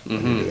stuff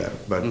when you do that.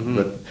 But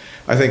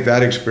I think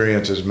that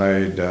experience has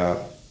made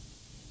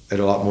it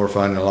a lot more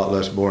fun and a lot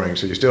less boring.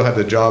 So you still have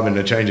the job and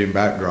the changing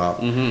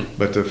backdrop,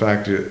 but the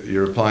fact that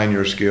you're applying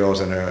your skills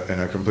in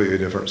a completely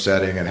different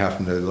setting and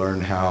having to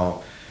learn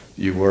how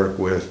you work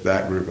with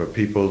that group of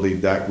people,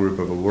 lead that group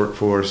of a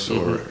workforce,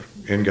 or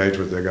engage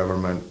with the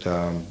government,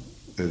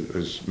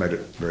 has made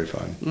it very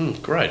fun.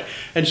 Great.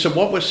 And so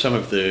what were some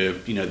of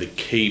the, the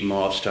key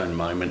milestone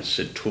moments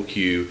that took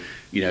you,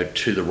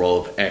 to the role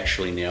of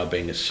actually now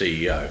being a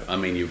CEO? I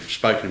mean, you've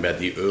spoken about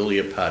the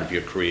earlier part of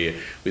your career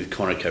with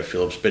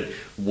ConocoPhillips, but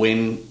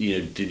when,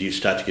 did you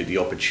start to get the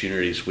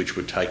opportunities which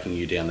were taking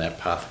you down that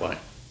pathway?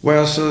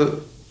 Well,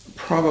 so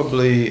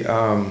probably,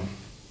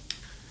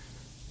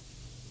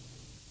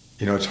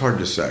 it's hard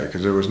to say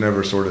because there was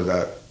never sort of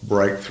that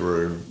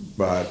breakthrough,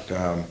 but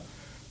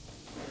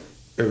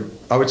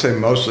I would say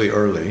mostly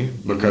early,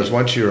 because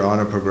once you're on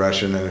a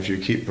progression and if you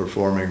keep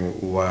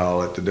performing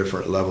well at the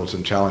different levels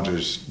and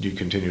challenges, you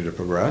continue to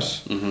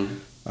progress.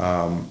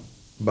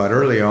 But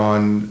early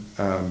on,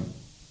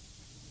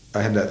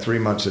 I had that 3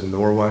 months in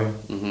Norway.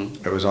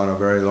 It was on a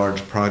very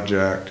large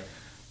project,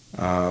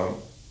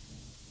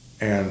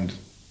 and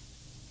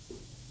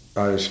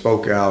I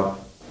spoke out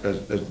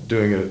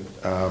doing it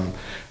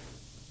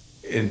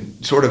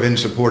in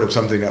support of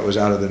something that was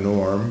out of the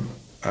norm.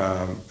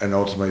 And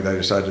ultimately they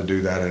decided to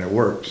do that, and it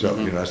worked. So,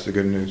 that's the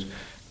good news.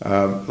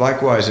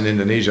 Likewise in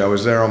Indonesia, I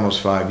was there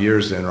almost 5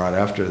 years then, right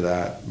after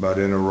that, but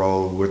in a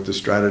role with the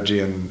strategy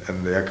and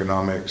the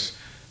economics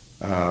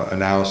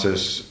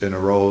analysis, in a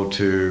role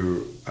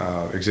to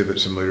exhibit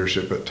some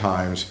leadership at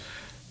times,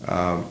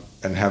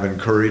 and having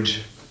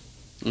courage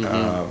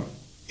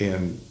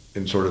in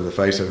sort of the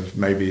face of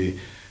maybe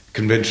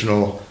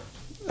conventional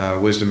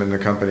wisdom in the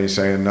company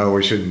saying, no,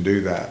 we shouldn't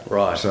do that.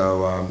 Right.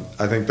 So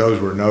I think those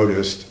were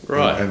noticed.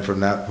 Right. And from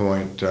that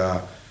point,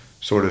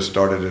 sort of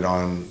started it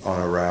on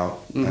a route.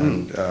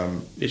 And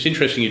it's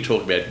interesting you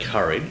talk about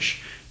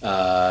courage.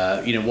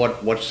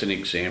 What's an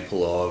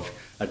example of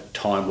a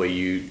time where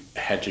you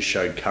had to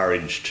show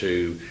courage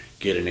to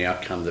get an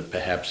outcome that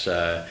perhaps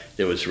there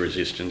was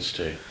resistance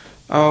to?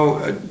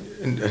 Probably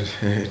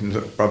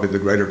the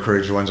greater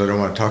courage ones I don't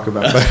want to talk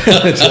about.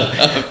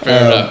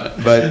 Fair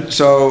enough. But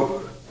so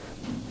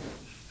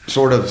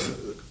sort of,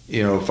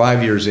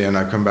 5 years in,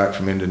 I come back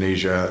from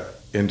Indonesia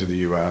into the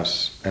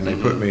U.S. and they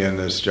put me in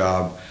this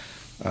job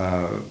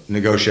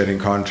negotiating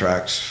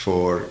contracts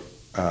for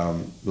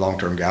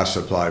long-term gas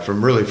supply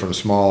from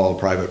small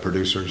private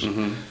producers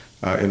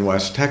in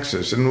West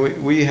Texas.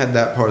 And we had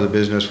that part of the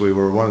business. We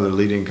were one of the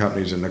leading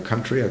companies in the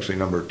country, actually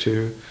number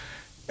 2.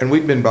 And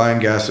we'd been buying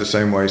gas the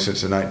same way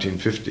since the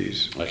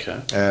 1950s.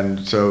 Okay.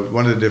 And so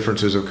one of the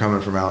differences of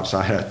coming from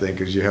outside, I think,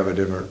 is you have a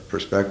different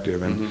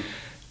perspective.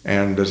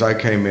 And as I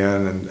came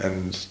in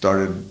and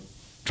started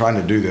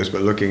trying to do this,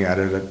 but looking at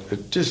it,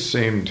 it just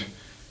seemed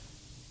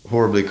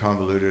horribly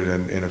convoluted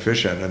and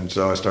inefficient. And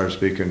so I started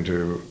speaking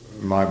to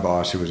my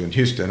boss, who was in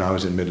Houston. I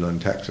was in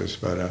Midland, Texas,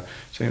 but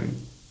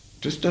saying,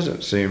 just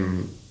doesn't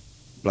seem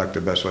like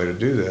the best way to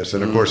do this.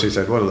 And of course he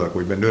said, well, look,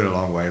 we've been doing it a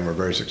long way and we're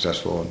very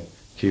successful, and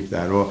keep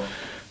that. Well,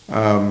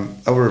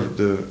 over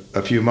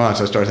a few months,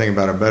 I started thinking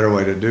about a better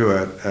way to do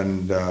it,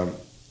 and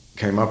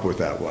came up with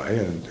that way,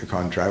 and a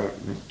contract,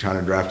 kind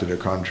of drafted a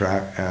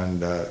contract,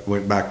 and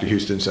went back to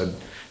Houston and said,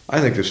 I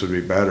think this would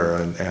be better.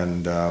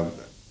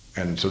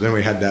 And so then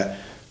we had that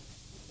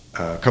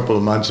couple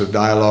of months of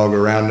dialogue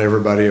around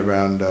everybody,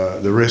 around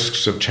the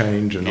risks of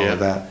change and all of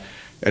that.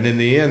 And in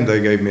the end,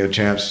 they gave me a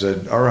chance,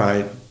 said, all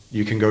right,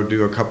 you can go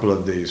do a couple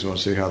of these, and we'll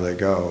see how they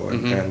go.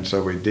 And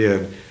so we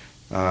did.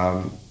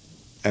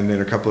 And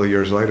then a couple of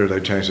years later, they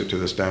changed it to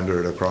the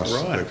standard across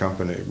the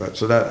company. But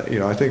so that,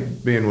 I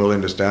think being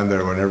willing to stand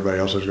there when everybody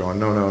else is going,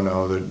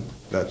 no,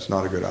 that's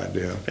not a good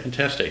idea.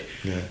 Fantastic.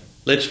 Yeah.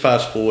 Let's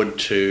fast forward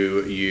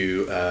to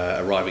you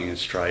arriving in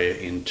Australia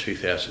in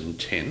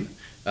 2010.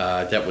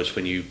 That was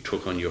when you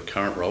took on your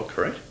current role,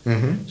 correct?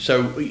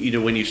 So,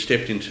 when you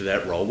stepped into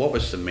that role, what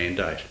was the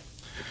mandate?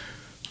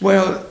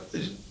 Well, I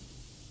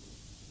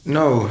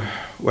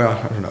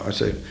don't know. I'd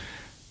say,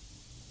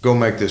 go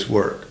make this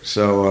work.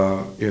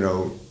 So,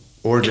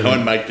 Origin... Go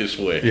and make this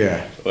work.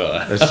 Yeah. Well,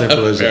 as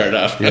simple as fair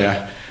that. enough.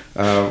 Yeah.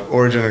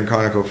 Origin and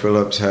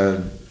ConocoPhillips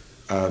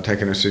had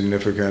taken a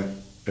significant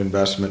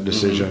investment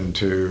decision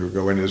to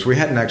go into this. We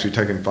hadn't actually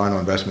taken final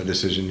investment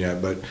decision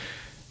yet, but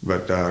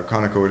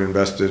Conoco had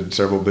invested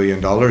several $1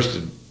 billion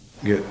to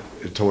get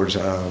towards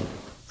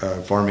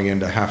farming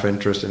into half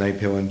interest in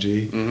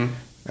APLNG.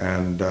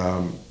 And,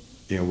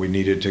 we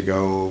needed to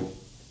go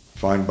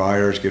find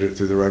buyers, get it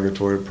through the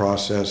regulatory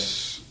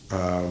process,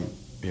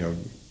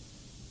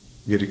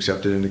 get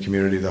accepted in the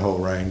community, the whole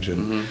range.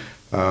 And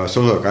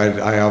So look,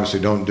 I obviously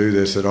don't do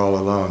this at all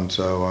alone.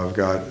 So I've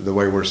got the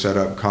way we're set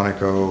up.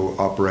 Conoco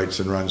operates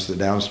and runs the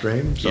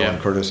downstream. So on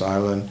Curtis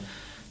Island,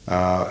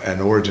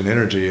 and Origin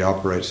Energy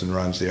operates and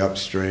runs the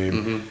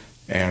upstream.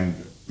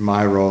 And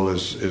my role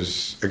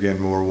is again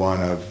more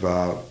one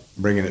of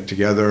bringing it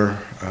together.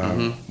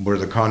 We're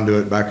the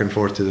conduit back and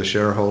forth to the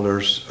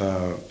shareholders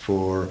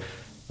for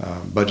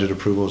budget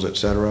approvals, et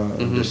cetera,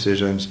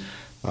 decisions,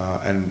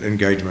 and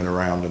engagement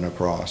around and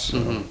across.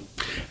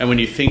 And when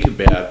you think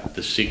about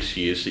the 6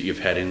 years that you've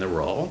had in the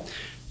role,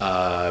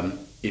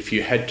 if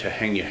you had to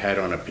hang your hat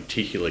on a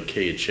particular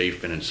key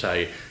achievement and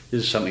say,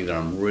 this is something that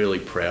I'm really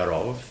proud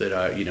of,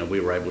 that we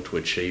were able to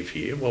achieve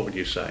here, what would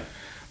you say?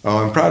 Oh,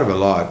 I'm proud of a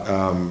lot.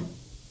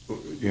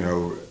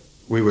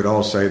 We would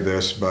all say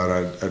this, but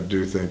I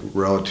do think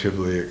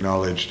relatively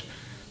acknowledged.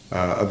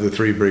 Of the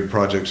 3 big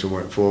projects that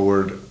went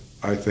forward,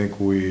 I think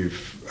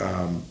we've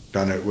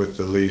done it with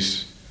the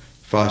least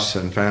fuss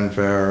and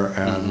fanfare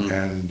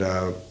and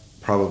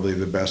probably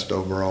the best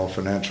overall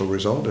financial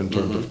result in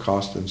terms of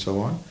cost and so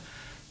on.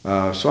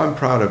 So I'm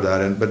proud of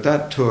that. But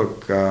that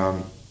took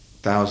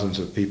thousands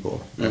of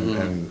people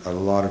and a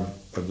lot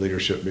of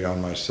leadership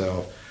beyond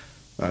myself.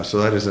 So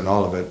that isn't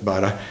all of it.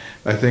 But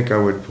I think I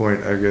would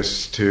point, I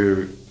guess,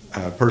 to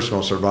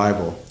personal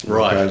survival.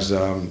 Right. Because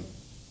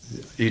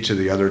each of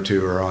the other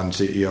 2 are on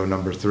CEO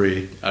number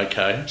 3.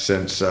 Okay.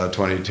 Since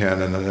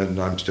 2010,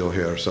 and I'm still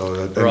here.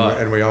 So,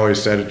 Right. We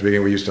always said at the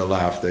beginning, we used to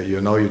laugh that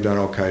you've done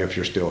okay if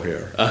you're still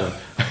here. So.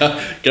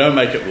 Go and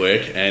make it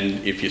work,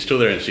 and if you're still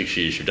there in 6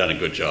 years, you've done a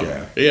good job.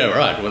 Yeah,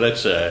 right. Well,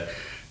 that's a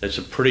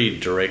pretty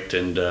direct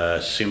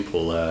and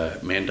simple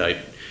mandate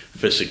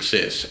for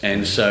success.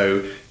 And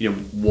so,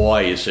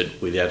 why is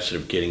it, without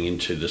sort of getting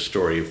into the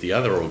story of the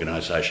other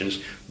organisations,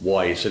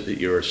 why is it that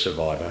you're a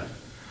survivor?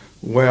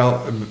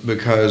 Well,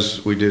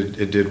 because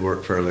it did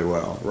work fairly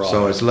well. Right.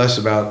 So it's less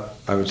about,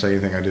 I would say,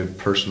 anything I did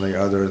personally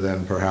other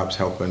than perhaps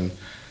helping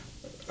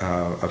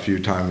a few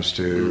times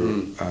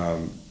to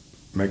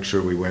make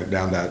sure we went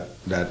down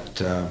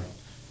that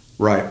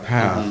right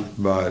path.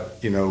 But,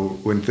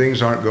 when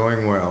things aren't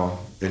going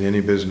well in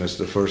any business,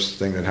 the first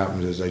thing that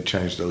happens is they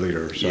change the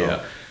leader.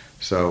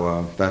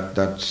 So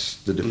that's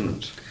the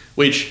difference.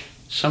 Which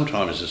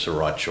sometimes it's the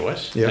right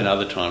choice, and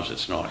other times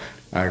it's not.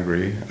 I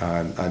agree.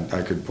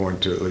 I could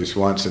point to at least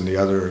once in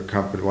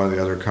one of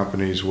the other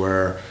companies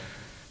where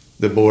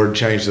the board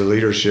changed the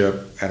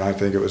leadership, and I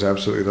think it was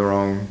absolutely the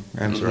wrong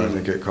answer. I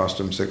think it cost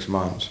them 6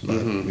 months,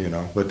 but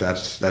but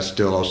that's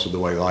still also the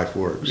way life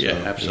works. Yeah,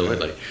 so,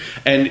 absolutely.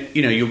 And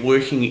you're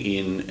working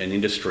in an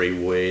industry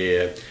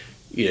where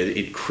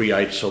it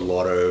creates a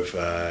lot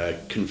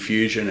of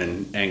confusion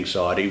and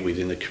anxiety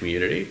within the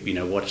community.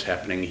 What's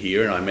happening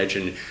here, and I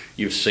imagine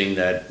you've seen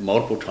that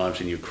multiple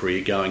times in your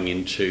career going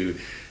into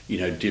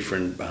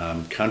different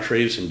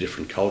countries and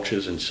different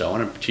cultures and so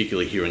on, and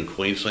particularly here in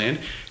Queensland,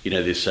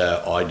 this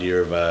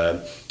idea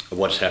of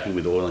what's happening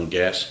with oil and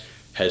gas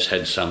has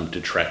had some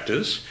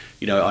detractors.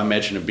 I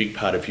imagine a big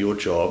part of your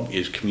job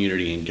is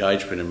community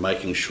engagement and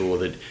making sure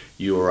that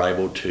you are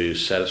able to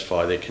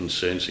satisfy their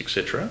concerns,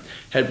 etc.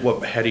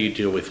 How do you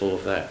deal with all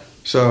of that?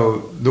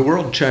 So the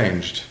world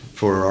changed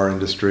for our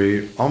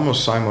industry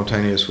almost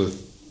simultaneous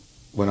with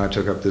when I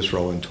took up this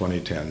role in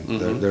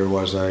 2010. There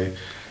was a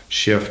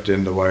shift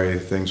in the way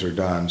things are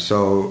done.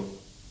 So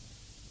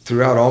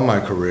throughout all my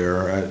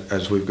career,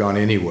 as we've gone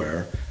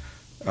anywhere,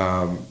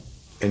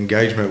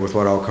 engagement with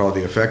what I'll call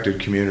the affected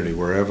community,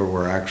 wherever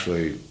we're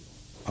actually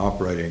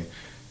operating,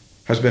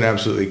 has been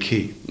absolutely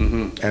key.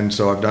 And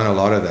so I've done a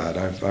lot of that.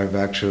 I've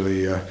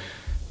actually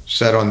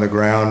sat on the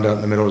ground out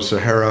in the middle of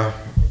Sahara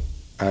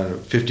at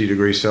 50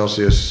 degrees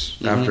Celsius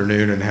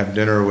afternoon and had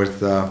dinner with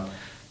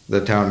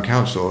the town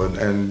council.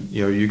 And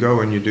you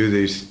go and you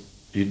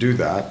do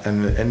that.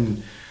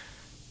 And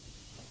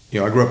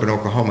I grew up in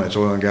Oklahoma. It's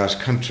oil and gas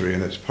country,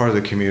 and it's part of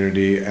the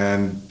community,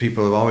 and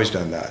people have always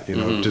done that.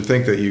 To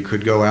think that you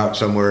could go out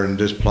somewhere and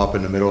just plop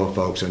in the middle of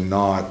folks and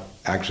not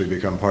actually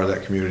become part of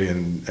that community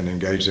and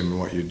engage them in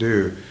what you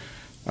do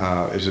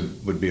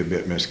would be a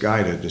bit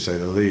misguided, to say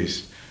the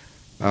least.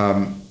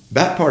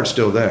 That part's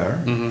still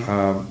there.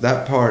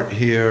 That part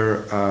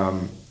here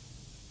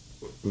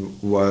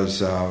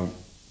was a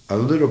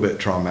little bit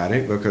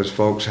traumatic because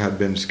folks had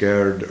been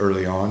scared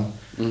early on,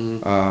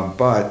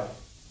 but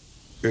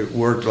it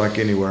worked like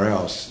anywhere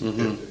else.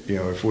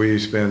 If we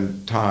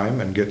spend time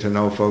and get to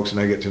know folks and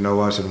they get to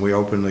know us and we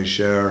openly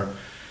share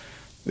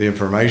the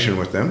information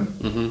with them,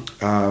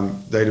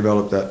 they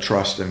develop that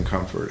trust and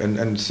comfort.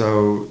 And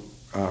so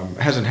it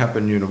hasn't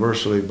happened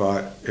universally,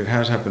 but it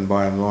has happened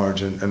by and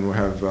large, and we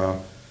have a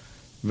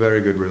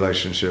very good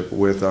relationship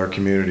with our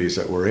communities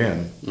that we're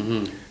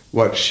in.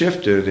 What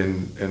shifted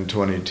in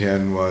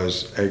 2010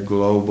 was a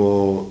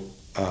global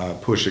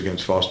push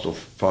against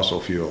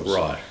fossil fuels.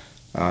 Right.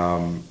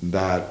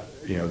 That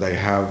they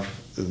have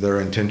their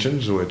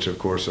intentions, which of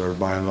course are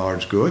by and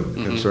large good,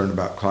 concerned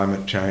about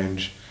climate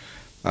change,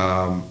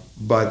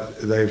 but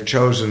they've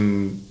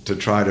chosen to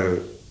try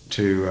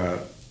to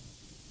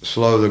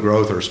slow the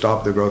growth or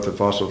stop the growth of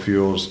fossil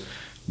fuels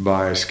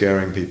by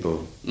scaring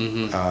people.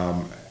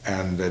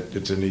 and that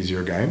it's an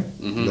easier game.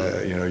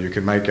 You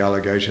can make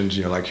allegations,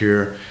 like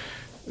here,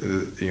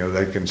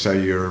 they can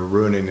say you're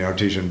ruining the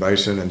Artesian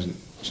Basin and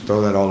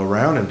throw that all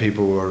around, and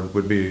people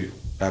would be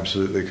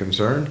absolutely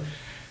concerned.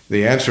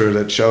 The answer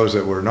that shows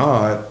that we're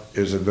not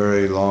is a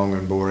very long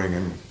and boring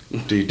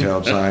and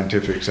detailed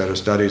scientific set of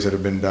studies that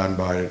have been done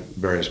by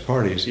various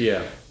parties.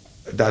 Yeah,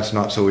 that's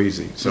not so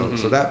easy. So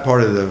that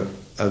part of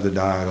the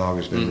dialogue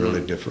has been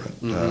really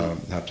different, I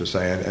have to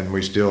say, and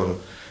we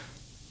still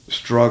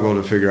struggle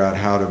to figure out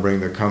how to bring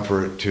the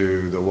comfort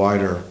to the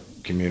wider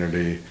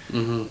community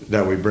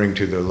that we bring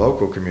to the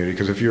local community,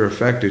 because if you're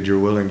affected, you're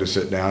willing to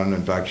sit down.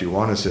 In fact, you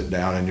want to sit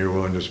down, and you're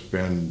willing to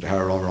spend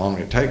however long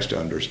it takes to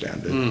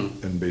understand it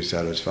and be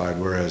satisfied,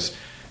 whereas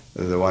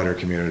the wider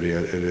community,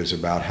 it is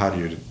about how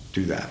do you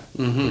do that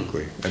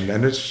quickly.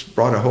 And it's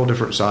brought a whole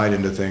different side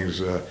into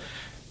things. It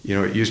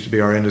used to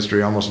be our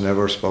industry almost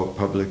never spoke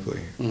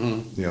publicly.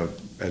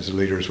 As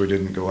leaders, we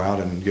didn't go out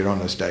and get on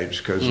the stage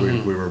because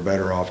we were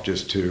better off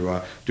just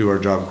to do our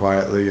job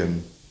quietly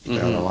and stay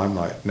out of the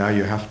limelight. Now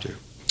you have to.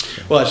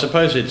 So. Well, I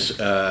suppose it's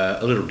a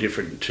little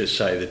different to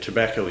say the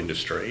tobacco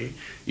industry,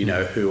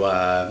 who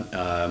are,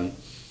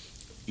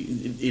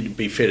 it'd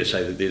be fair to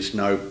say that there's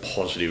no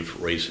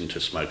positive reason to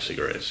smoke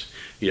cigarettes.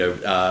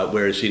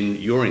 Whereas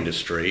in your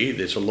industry,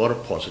 there's a lot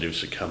of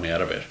positives that come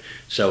out of it.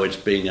 So it's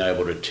being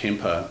able to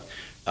temper,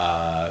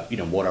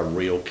 what are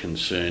real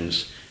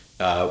concerns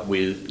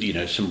with,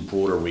 some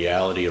broader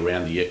reality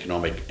around the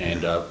economic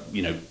and,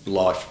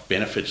 life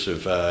benefits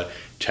of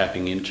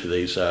tapping into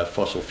these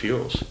fossil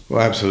fuels.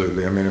 Well,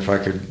 absolutely. I mean, if I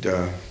could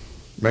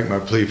make my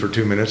plea for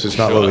 2 minutes, it's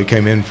not what we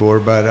came in for,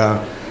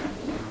 but,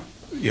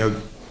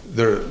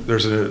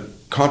 there's a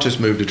conscious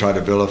move to try to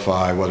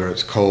vilify whether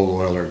it's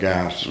coal, oil, or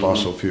gas,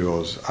 fossil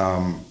fuels.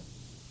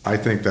 I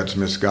think that's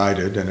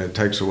misguided, and it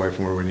takes away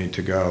from where we need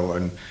to go.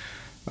 And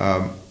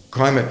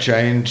climate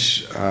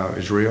change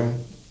is real.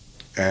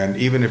 And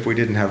even if we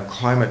didn't have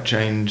climate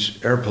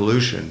change, air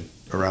pollution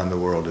around the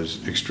world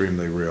is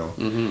extremely real.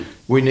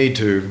 We need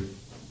to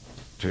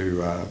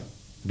do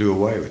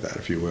away with that,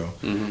 if you will.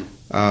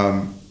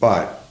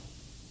 But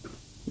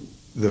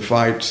the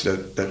fights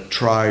that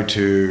try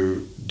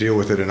to deal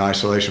with it in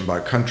isolation by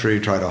country,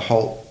 try to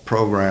halt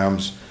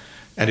programs,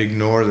 and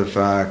ignore the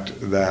fact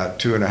that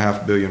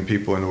 2.5 billion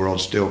people in the world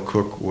still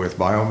cook with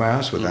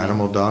biomass, with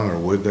animal dung or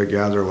wood they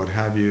gather, what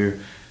have you,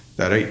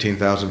 that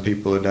 18,000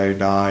 people a day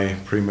die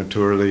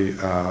prematurely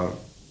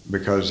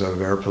because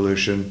of air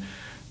pollution,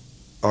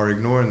 are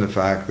ignoring the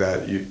fact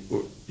that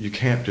you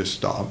can't just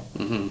stop.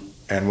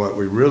 And what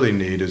we really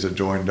need is a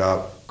joined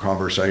up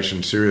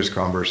conversation, serious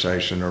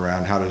conversation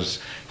around how does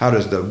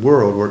the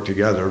world work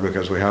together,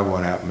 because we have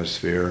one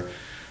atmosphere,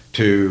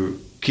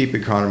 to keep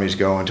economies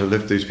going, to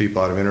lift these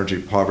people out of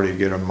energy poverty,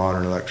 get them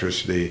modern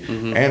electricity,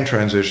 and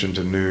transition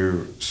to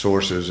new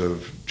sources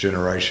of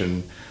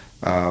generation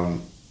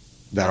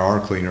that are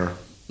cleaner,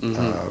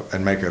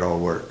 and make it all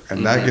work.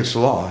 And that gets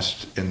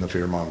lost in the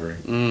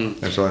fear-mongering.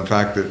 And so, in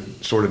fact,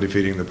 it's sort of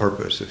defeating the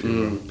purpose, if you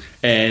will.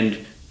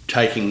 And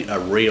taking a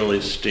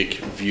realistic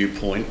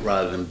viewpoint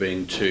rather than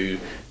being too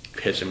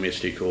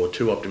pessimistic or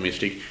too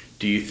optimistic,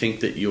 do you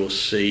think that you'll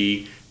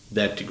see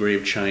that degree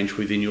of change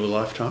within your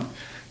lifetime?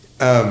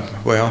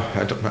 Well,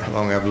 I don't know how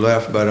long I've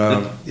left, but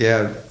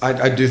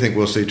I do think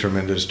we'll see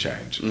tremendous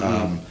change.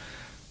 I'm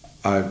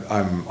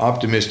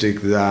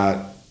optimistic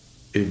that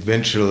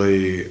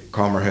eventually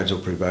calmer heads will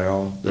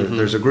prevail.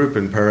 There's a group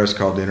in Paris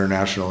called the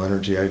International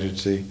Energy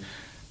Agency.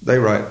 They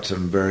write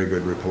some very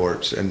good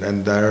reports,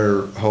 and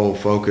their whole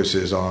focus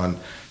is on,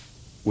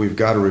 we've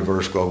got to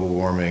reverse global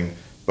warming,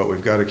 but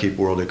we've got to keep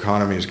world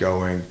economies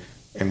going,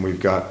 and we've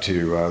got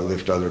to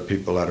lift other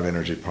people out of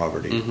energy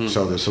poverty.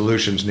 So the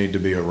solutions need to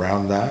be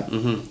around that,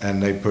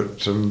 and they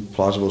put some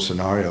plausible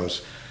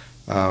scenarios.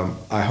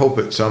 I hope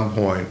at some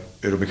point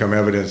it'll become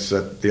evidence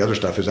that the other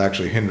stuff is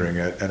actually hindering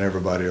it, and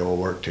everybody will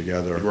work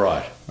together.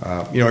 Right.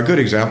 A good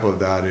example of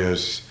that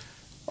is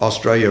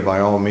Australia, by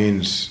all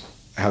means,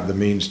 have the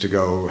means to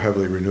go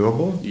heavily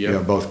renewable.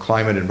 Both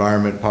climate,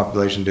 environment,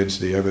 population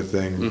density,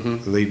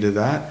 everything lead to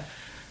that.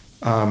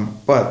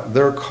 But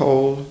their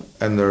coal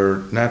and their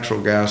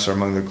natural gas are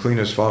among the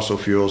cleanest fossil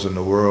fuels in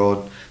the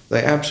world.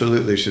 They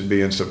absolutely should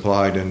be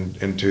supplied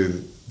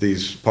into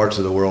these parts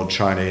of the world,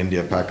 China,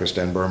 India,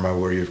 Pakistan, Burma,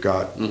 where you've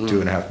got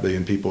 2.5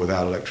 billion people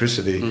without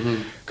electricity,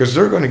 because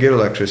they're going to get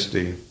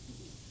electricity.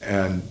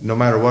 And no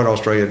matter what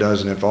Australia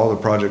does, and if all the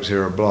projects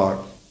here are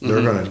blocked,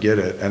 they're going to get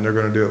it, and they're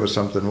going to do it with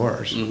something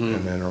worse.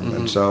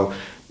 And so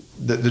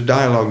the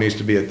dialogue needs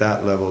to be at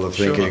that level of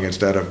thinking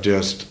instead of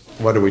just,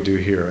 what do we do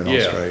here in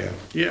Australia?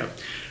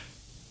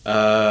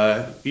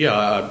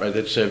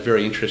 That's a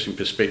very interesting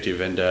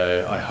perspective, and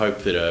I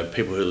hope that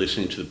people who are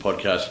listening to the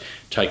podcast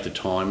take the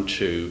time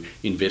to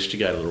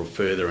investigate a little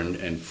further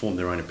and form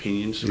their own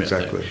opinions about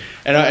Exactly.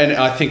 that. And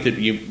I think that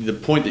the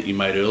point that you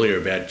made earlier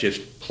about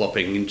just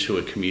plopping into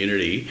a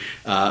community,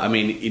 I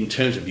mean, in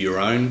terms of your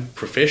own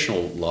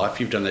professional life,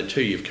 you've done that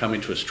too. You've come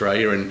into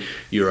Australia and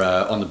you're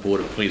on the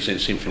board of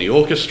Queensland Symphony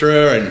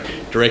Orchestra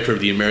and director of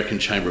the American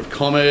Chamber of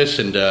Commerce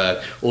and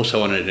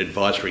also on an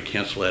advisory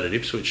council out at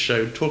Ipswich.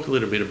 So talk a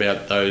little bit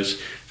about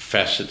those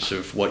facets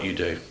of what you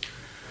do.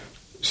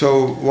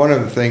 So one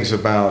of the things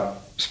about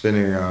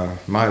spending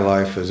my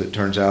life, as it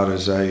turns out,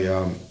 as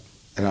an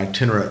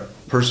itinerant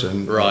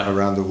person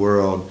around the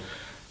world,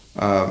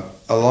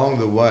 along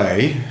the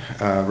way,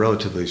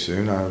 relatively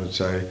soon, I would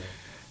say,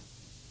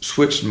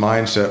 switched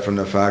mindset from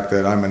the fact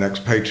that I'm an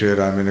expatriate,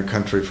 I'm in a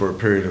country for a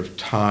period of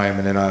time,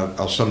 and then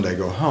I'll someday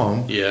go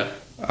home,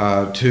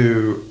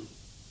 to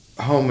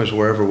home is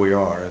wherever we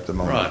are at the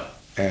moment. Right.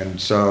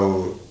 And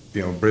so,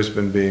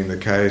 Brisbane being the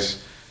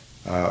case,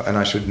 and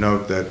I should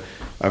note that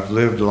I've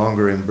lived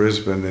longer in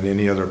Brisbane than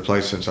any other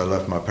place since I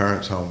left my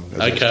parents' home,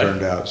 as it's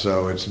turned out.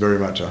 So it's very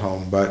much a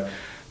home. But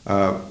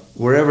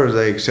wherever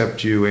they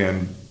accept you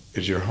in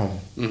is your home.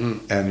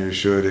 Mm-hmm. And you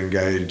should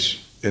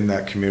engage in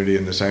that community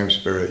in the same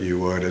spirit you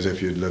would as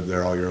if you'd lived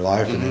there all your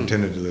life and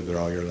intended to live there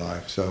all your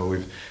life. So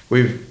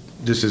we've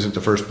this isn't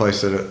the first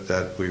place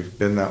that we've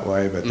been that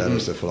way, but that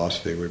is the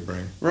philosophy we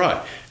bring.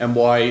 Right. And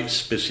why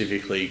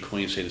specifically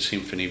Queensland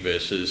Symphony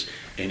versus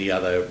any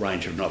other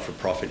range of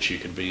not-for-profits you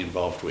could be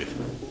involved with?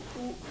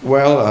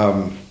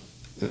 Well,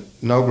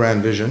 no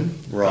grand vision.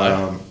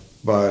 Right.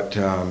 But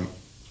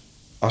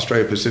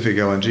Australia Pacific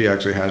LNG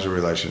actually has a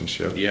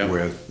relationship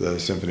with the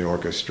Symphony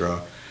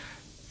Orchestra,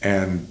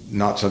 and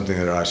not something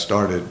that I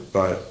started,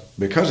 but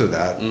because of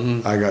that,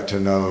 I got to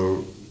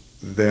know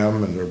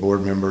them and their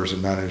board members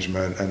and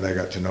management, and they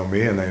got to know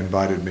me and they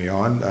invited me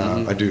on.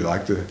 I do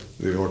like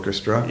the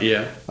orchestra.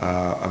 Yeah.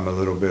 I'm a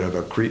little bit of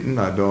a cretin.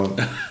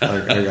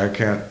 I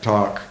can't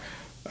talk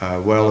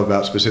well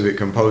about specific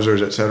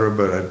composers, etc.,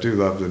 but I do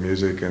love the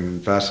music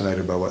and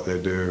fascinated by what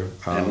they do.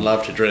 And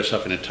love to dress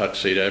up in a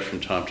tuxedo from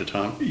time to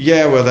time.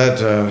 Yeah, well,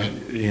 that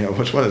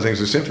what's one of the things.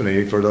 The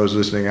symphony, for those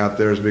listening out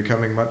there, is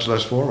becoming much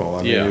less formal.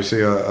 I mean, you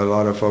see a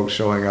lot of folks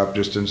showing up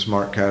just in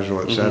smart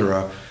casual,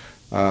 etc.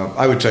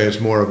 I would say it's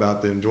more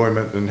about the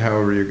enjoyment, and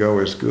however you go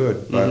is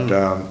good. But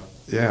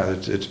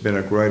it's been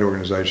a great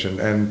organization,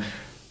 and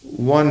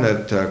one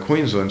that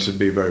Queensland should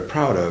be very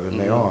proud of, and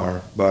they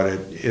are. But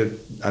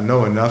I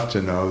know enough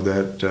to know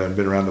that,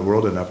 been around the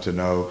world enough to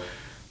know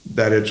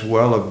that it's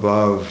well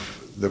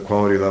above the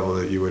quality level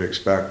that you would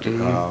expect in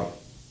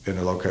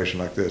a location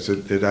like this.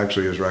 It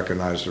actually is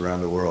recognized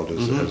around the world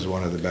as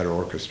one of the better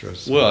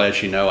orchestras. Well,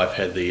 as you know, I've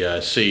had the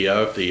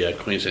CEO of the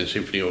Queensland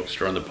Symphony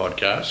Orchestra on the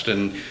podcast,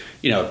 and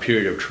a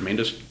period of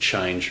tremendous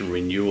change and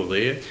renewal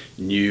there.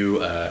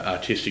 New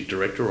artistic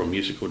director or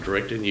musical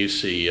director, new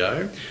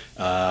CEO,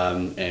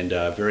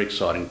 and very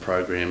exciting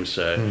programs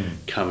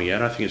coming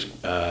out. I think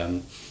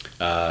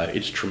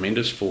it's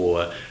tremendous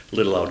for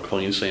little old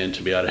Queensland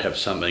to be able to have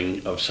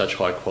something of such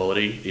high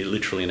quality,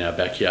 literally in our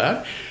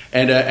backyard.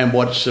 And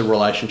what's the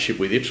relationship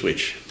with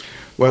Ipswich?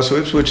 Well, so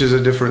Ipswich is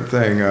a different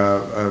thing.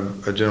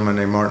 A gentleman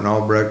named Martin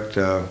Albrecht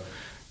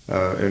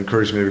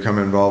encouraged me to become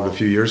involved a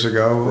few years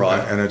ago.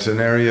 Right. And it's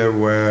an area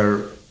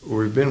where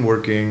we've been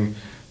working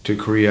to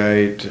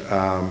create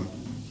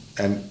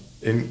an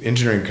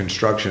engineering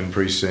construction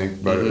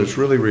precinct, but it's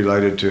really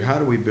related to how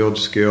do we build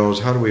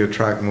skills, how do we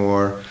attract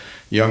more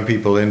young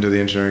people into the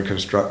engineering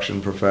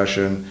construction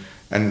profession,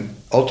 and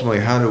ultimately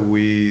how do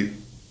we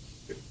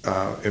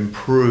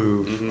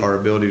improve our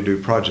ability to do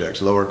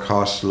projects, lower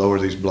costs, lower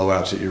these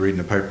blowouts that you read in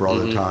the paper all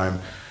the time.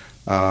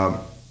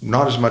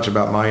 Not as much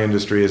about my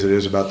industry as it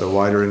is about the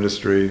wider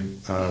industry.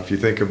 If you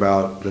think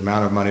about the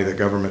amount of money that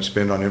governments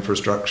spend on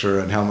infrastructure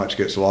and how much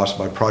gets lost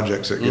by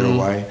projects that get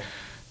away,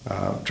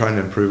 trying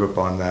to improve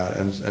upon that.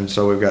 And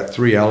so we've got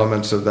three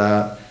elements of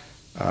that.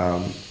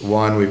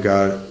 One, we've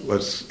got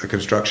what's a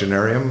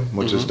constructionarium,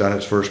 which has done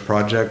its first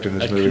project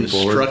and is moving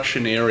forward. A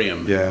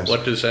constructionarium? Yes.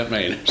 What does that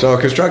mean? So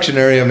a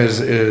constructionarium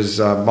is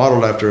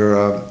modeled after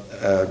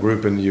a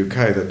group in the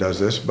UK that does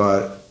this,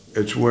 but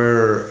it's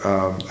where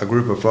a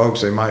group of folks,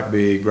 they might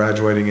be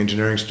graduating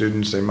engineering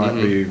students, they might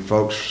be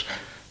folks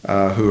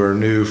who are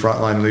new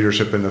frontline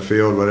leadership in the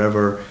field,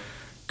 whatever,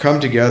 come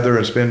together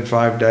and spend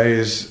 5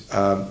 days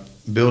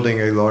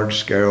building a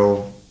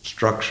large-scale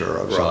structure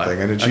of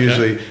something. And it's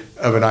usually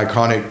of an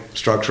iconic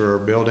structure or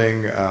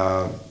building,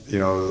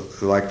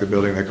 like the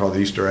building they call the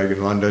Easter Egg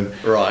in London.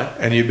 Right.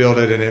 And you build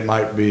it and it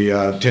might be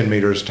 10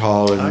 meters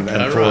tall and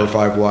 4 or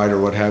 5 wide or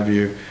what have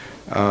you.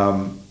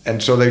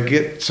 And so they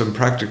get some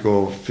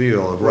practical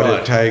feel of what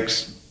it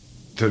takes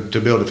to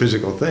build a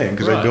physical thing,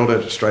 because they build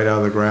it straight out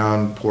of the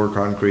ground, pour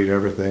concrete,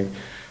 everything.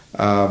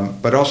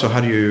 But also, how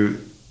do you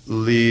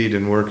lead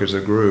and work as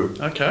a group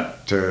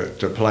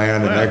to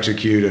plan and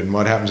execute, and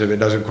what happens if it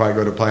doesn't quite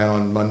go to plan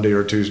on Monday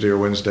or Tuesday or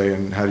Wednesday,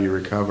 and how do you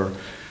recover?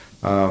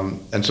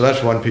 And so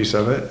that's one piece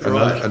of it.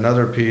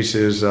 Another piece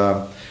is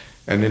an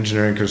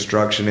engineering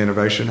construction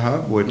innovation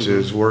hub, which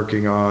is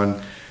working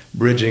on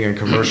bridging and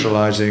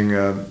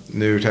commercializing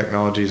new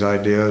technologies,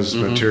 ideas,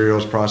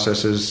 materials,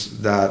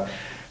 processes that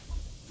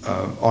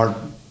aren't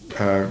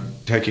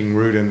taking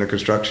root in the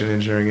construction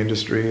engineering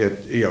industry.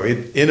 It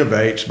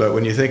innovates, but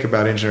when you think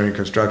about engineering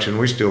construction,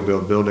 we still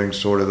build buildings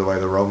sort of the way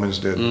the Romans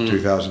did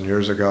 2,000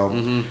 years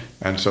ago.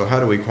 And so how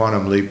do we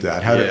quantum leap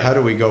that? How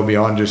do we go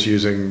beyond just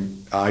using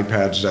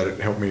iPads that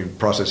help me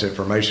process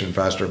information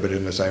faster, but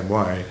in the same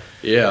way,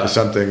 to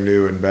something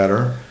new and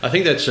better? I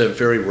think that's a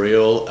very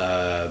real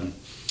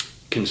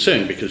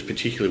concern, because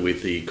particularly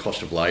with the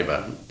cost of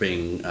labour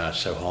being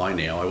so high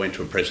now. I went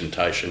to a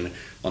presentation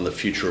on the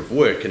future of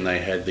work, and they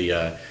had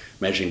the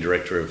managing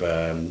director of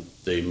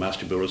the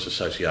Master Builders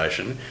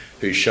Association,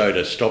 who showed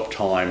a stop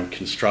time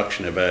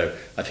construction of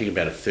I think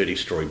about a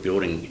 30-storey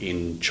building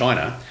in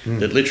China,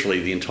 that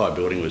literally the entire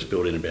building was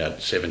built in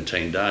about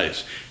 17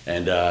 days.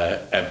 And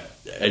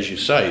as you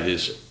say,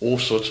 there's all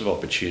sorts of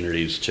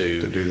opportunities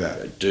to do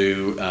that,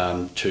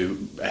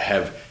 to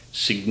have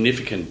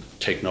significant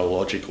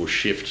technological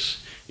shifts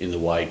in the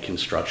way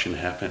construction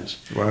happens.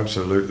 Well,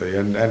 absolutely.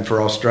 And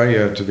for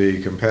Australia to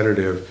be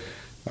competitive,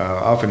 I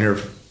often hear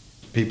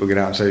people get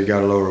out and say you got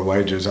to lower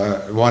wages.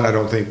 One, I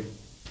don't think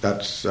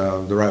that's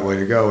the right way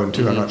to go, and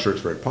two, I'm not sure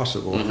it's very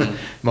possible.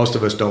 Most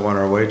of us don't want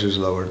our wages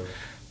lowered.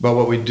 But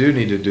what we do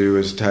need to do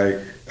is take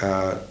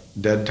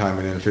dead time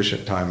and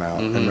inefficient time out,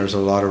 and there's a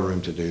lot of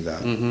room to do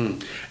that.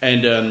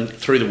 And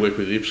through the work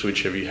with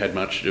Ipswich, have you had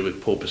much to do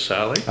with Paul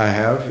Pasali? I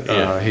have.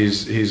 Yeah.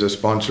 He's a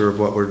sponsor of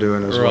what we're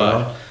doing as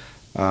well.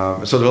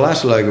 So the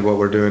last leg of what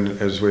we're doing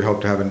is we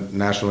hope to have a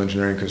National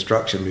Engineering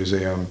Construction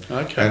Museum.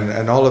 Okay.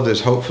 And all of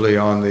this hopefully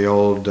on the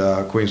old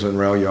Queensland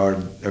Rail Yard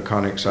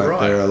iconic site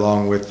there,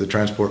 along with the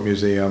Transport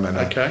Museum and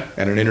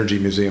an Energy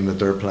Museum that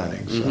they're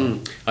planning.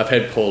 So. I've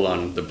had Paul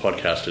on the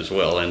podcast as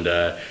well,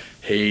 and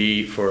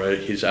he, for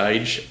his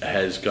age,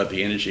 has got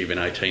the energy of an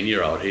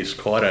 18-year-old. He's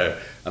quite an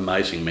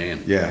amazing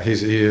man. Yeah, he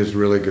is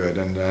really good,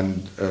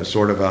 and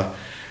sort of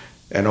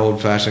an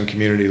old-fashioned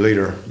community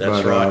leader.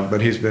 That's right.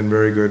 But he's been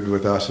very good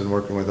with us and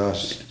working with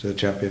us to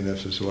champion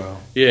this as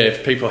well. Yeah,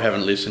 if people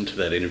haven't listened to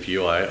that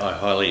interview, I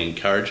highly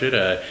encourage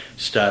it.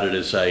 Started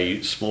as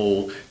a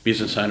small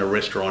business owner,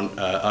 restaurant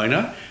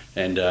owner,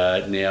 and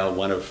now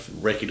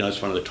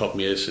recognised one of the top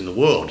mayors in the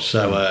world.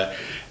 So,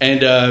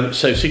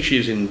 so 6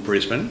 years in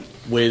Brisbane.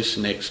 Where's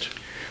next?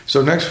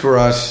 So next for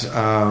us,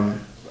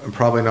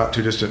 probably not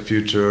too distant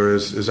future,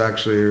 is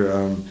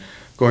actually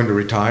going to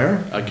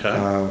retire.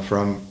 Okay.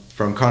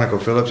 From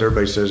ConocoPhillips.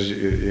 Everybody says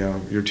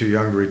you're too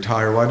young to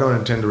retire. Well, I don't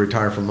intend to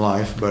retire from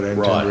life, but I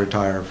intend to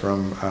retire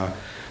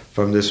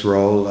from this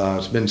role.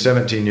 It's been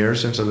 17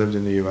 years since I lived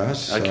in the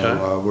U.S. Okay.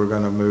 So we're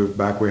going to move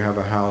back. We have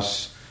a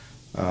house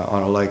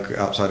on a lake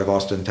outside of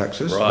Austin,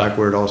 Texas, back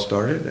where it all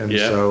started, and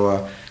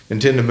so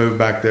intend to move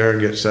back there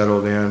and get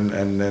settled in,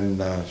 and then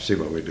see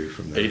what we do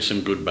from there. Eat some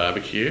good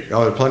barbecue.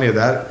 Oh, there's plenty of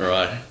that.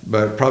 Right.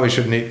 But probably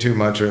shouldn't eat too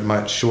much, or it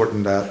might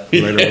shorten that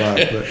later in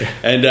life. But.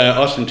 And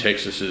Austin,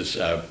 Texas is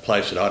a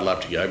place that I'd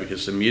love to go,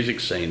 because the music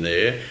scene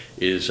there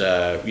is,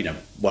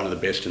 one of the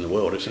best in the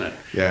world, isn't it?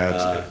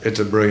 Yeah, it's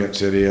a brilliant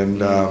city,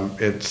 and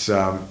it's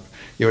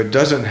it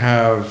doesn't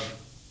have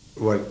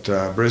what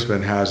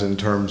Brisbane has in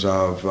terms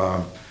of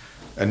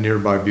a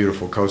nearby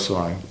beautiful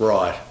coastline.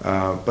 Right.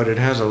 But it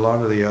has a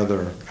lot of the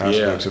other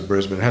aspects of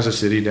Brisbane. It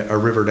has a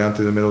river down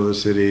through the middle of the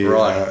city.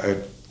 Right.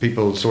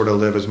 People sort of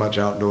live as much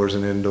outdoors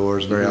and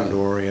indoors, very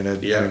outdoor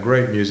oriented. Yeah. And a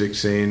great music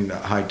scene,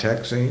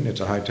 high-tech scene. It's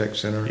a high-tech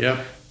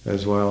center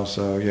as well.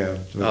 So, yeah.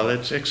 Oh,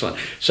 that's excellent.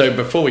 So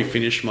before we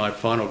finish, my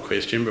final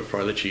question,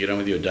 before I let you get on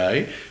with your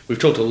day, we've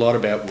talked a lot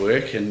about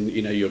work and,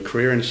 your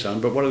career and so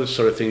on, but what are the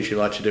sort of things you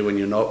like to do when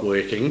you're not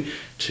working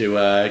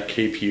to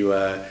keep you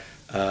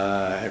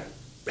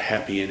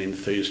happy and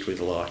enthused with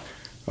life?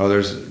 Oh,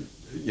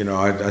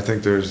 I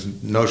think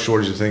there's no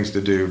shortage of things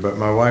to do, but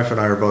my wife and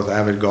I are both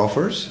avid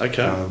golfers.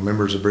 Okay.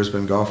 Members of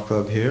Brisbane Golf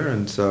Club here,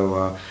 and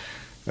so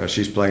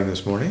she's playing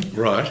this morning.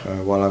 Right.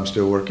 While I'm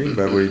still working,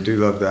 but we do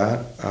love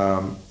that.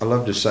 I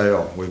love to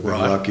sail. We've been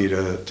lucky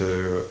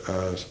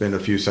to spend a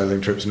few sailing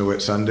trips into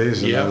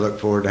Whitsundays, and I look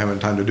forward to having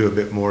time to do a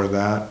bit more of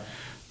that.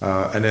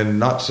 And then,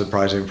 not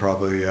surprising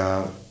probably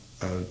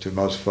to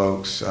most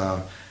folks,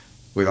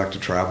 we like to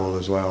travel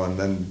as well,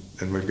 and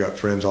we've got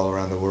friends all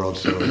around the world,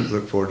 so we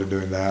look forward to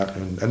doing that.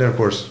 And then, of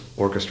course,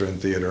 orchestra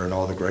and theatre and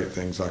all the great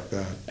things like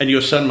that. And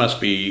your son must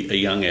be a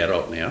young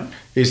adult now.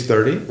 He's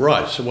 30.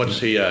 Right, so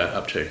what's he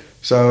up to?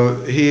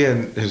 So he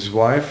and his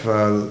wife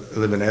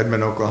live in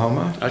Edmond,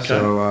 Oklahoma. Okay.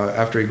 So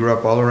after he grew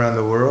up all around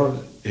the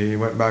world, he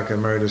went back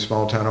and married a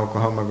small-town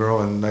Oklahoma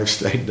girl, and they've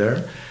stayed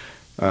there.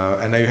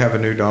 And they have a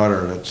new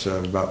daughter that's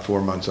about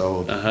 4 months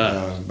old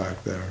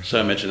back there. So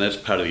I imagine that's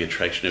part of the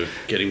attraction of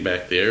getting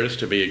back there, is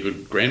to be a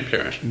good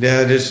grandparent.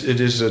 Yeah, it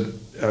is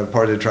a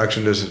part of the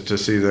attraction to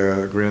see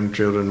the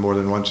grandchildren more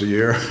than once a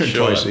year,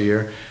 Sure. twice a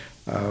year.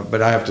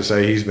 But I have to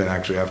say he's been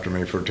actually after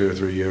me for 2 or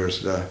 3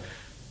 years.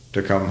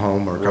 to come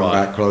home or come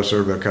back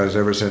closer, because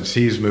ever since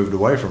he's moved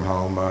away from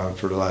home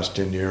for the last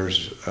 10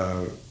 years,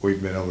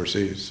 we've been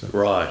overseas. So.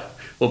 Right.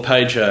 Well,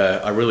 Paige,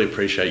 I really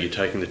appreciate you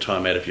taking the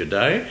time out of your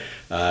day.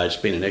 It's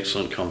been an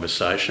excellent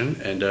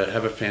conversation, and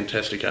have a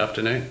fantastic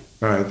afternoon.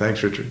 All right.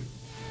 Thanks, Richard.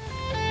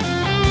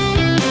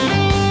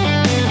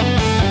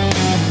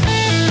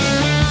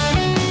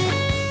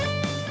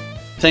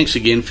 Thanks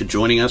again for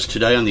joining us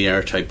today on the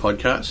Arete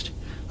podcast.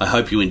 I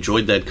hope you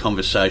enjoyed that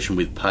conversation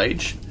with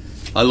Paige.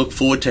 I look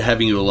forward to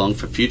having you along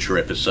for future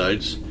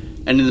episodes,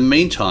 and in the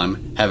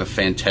meantime, have a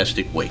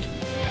fantastic week.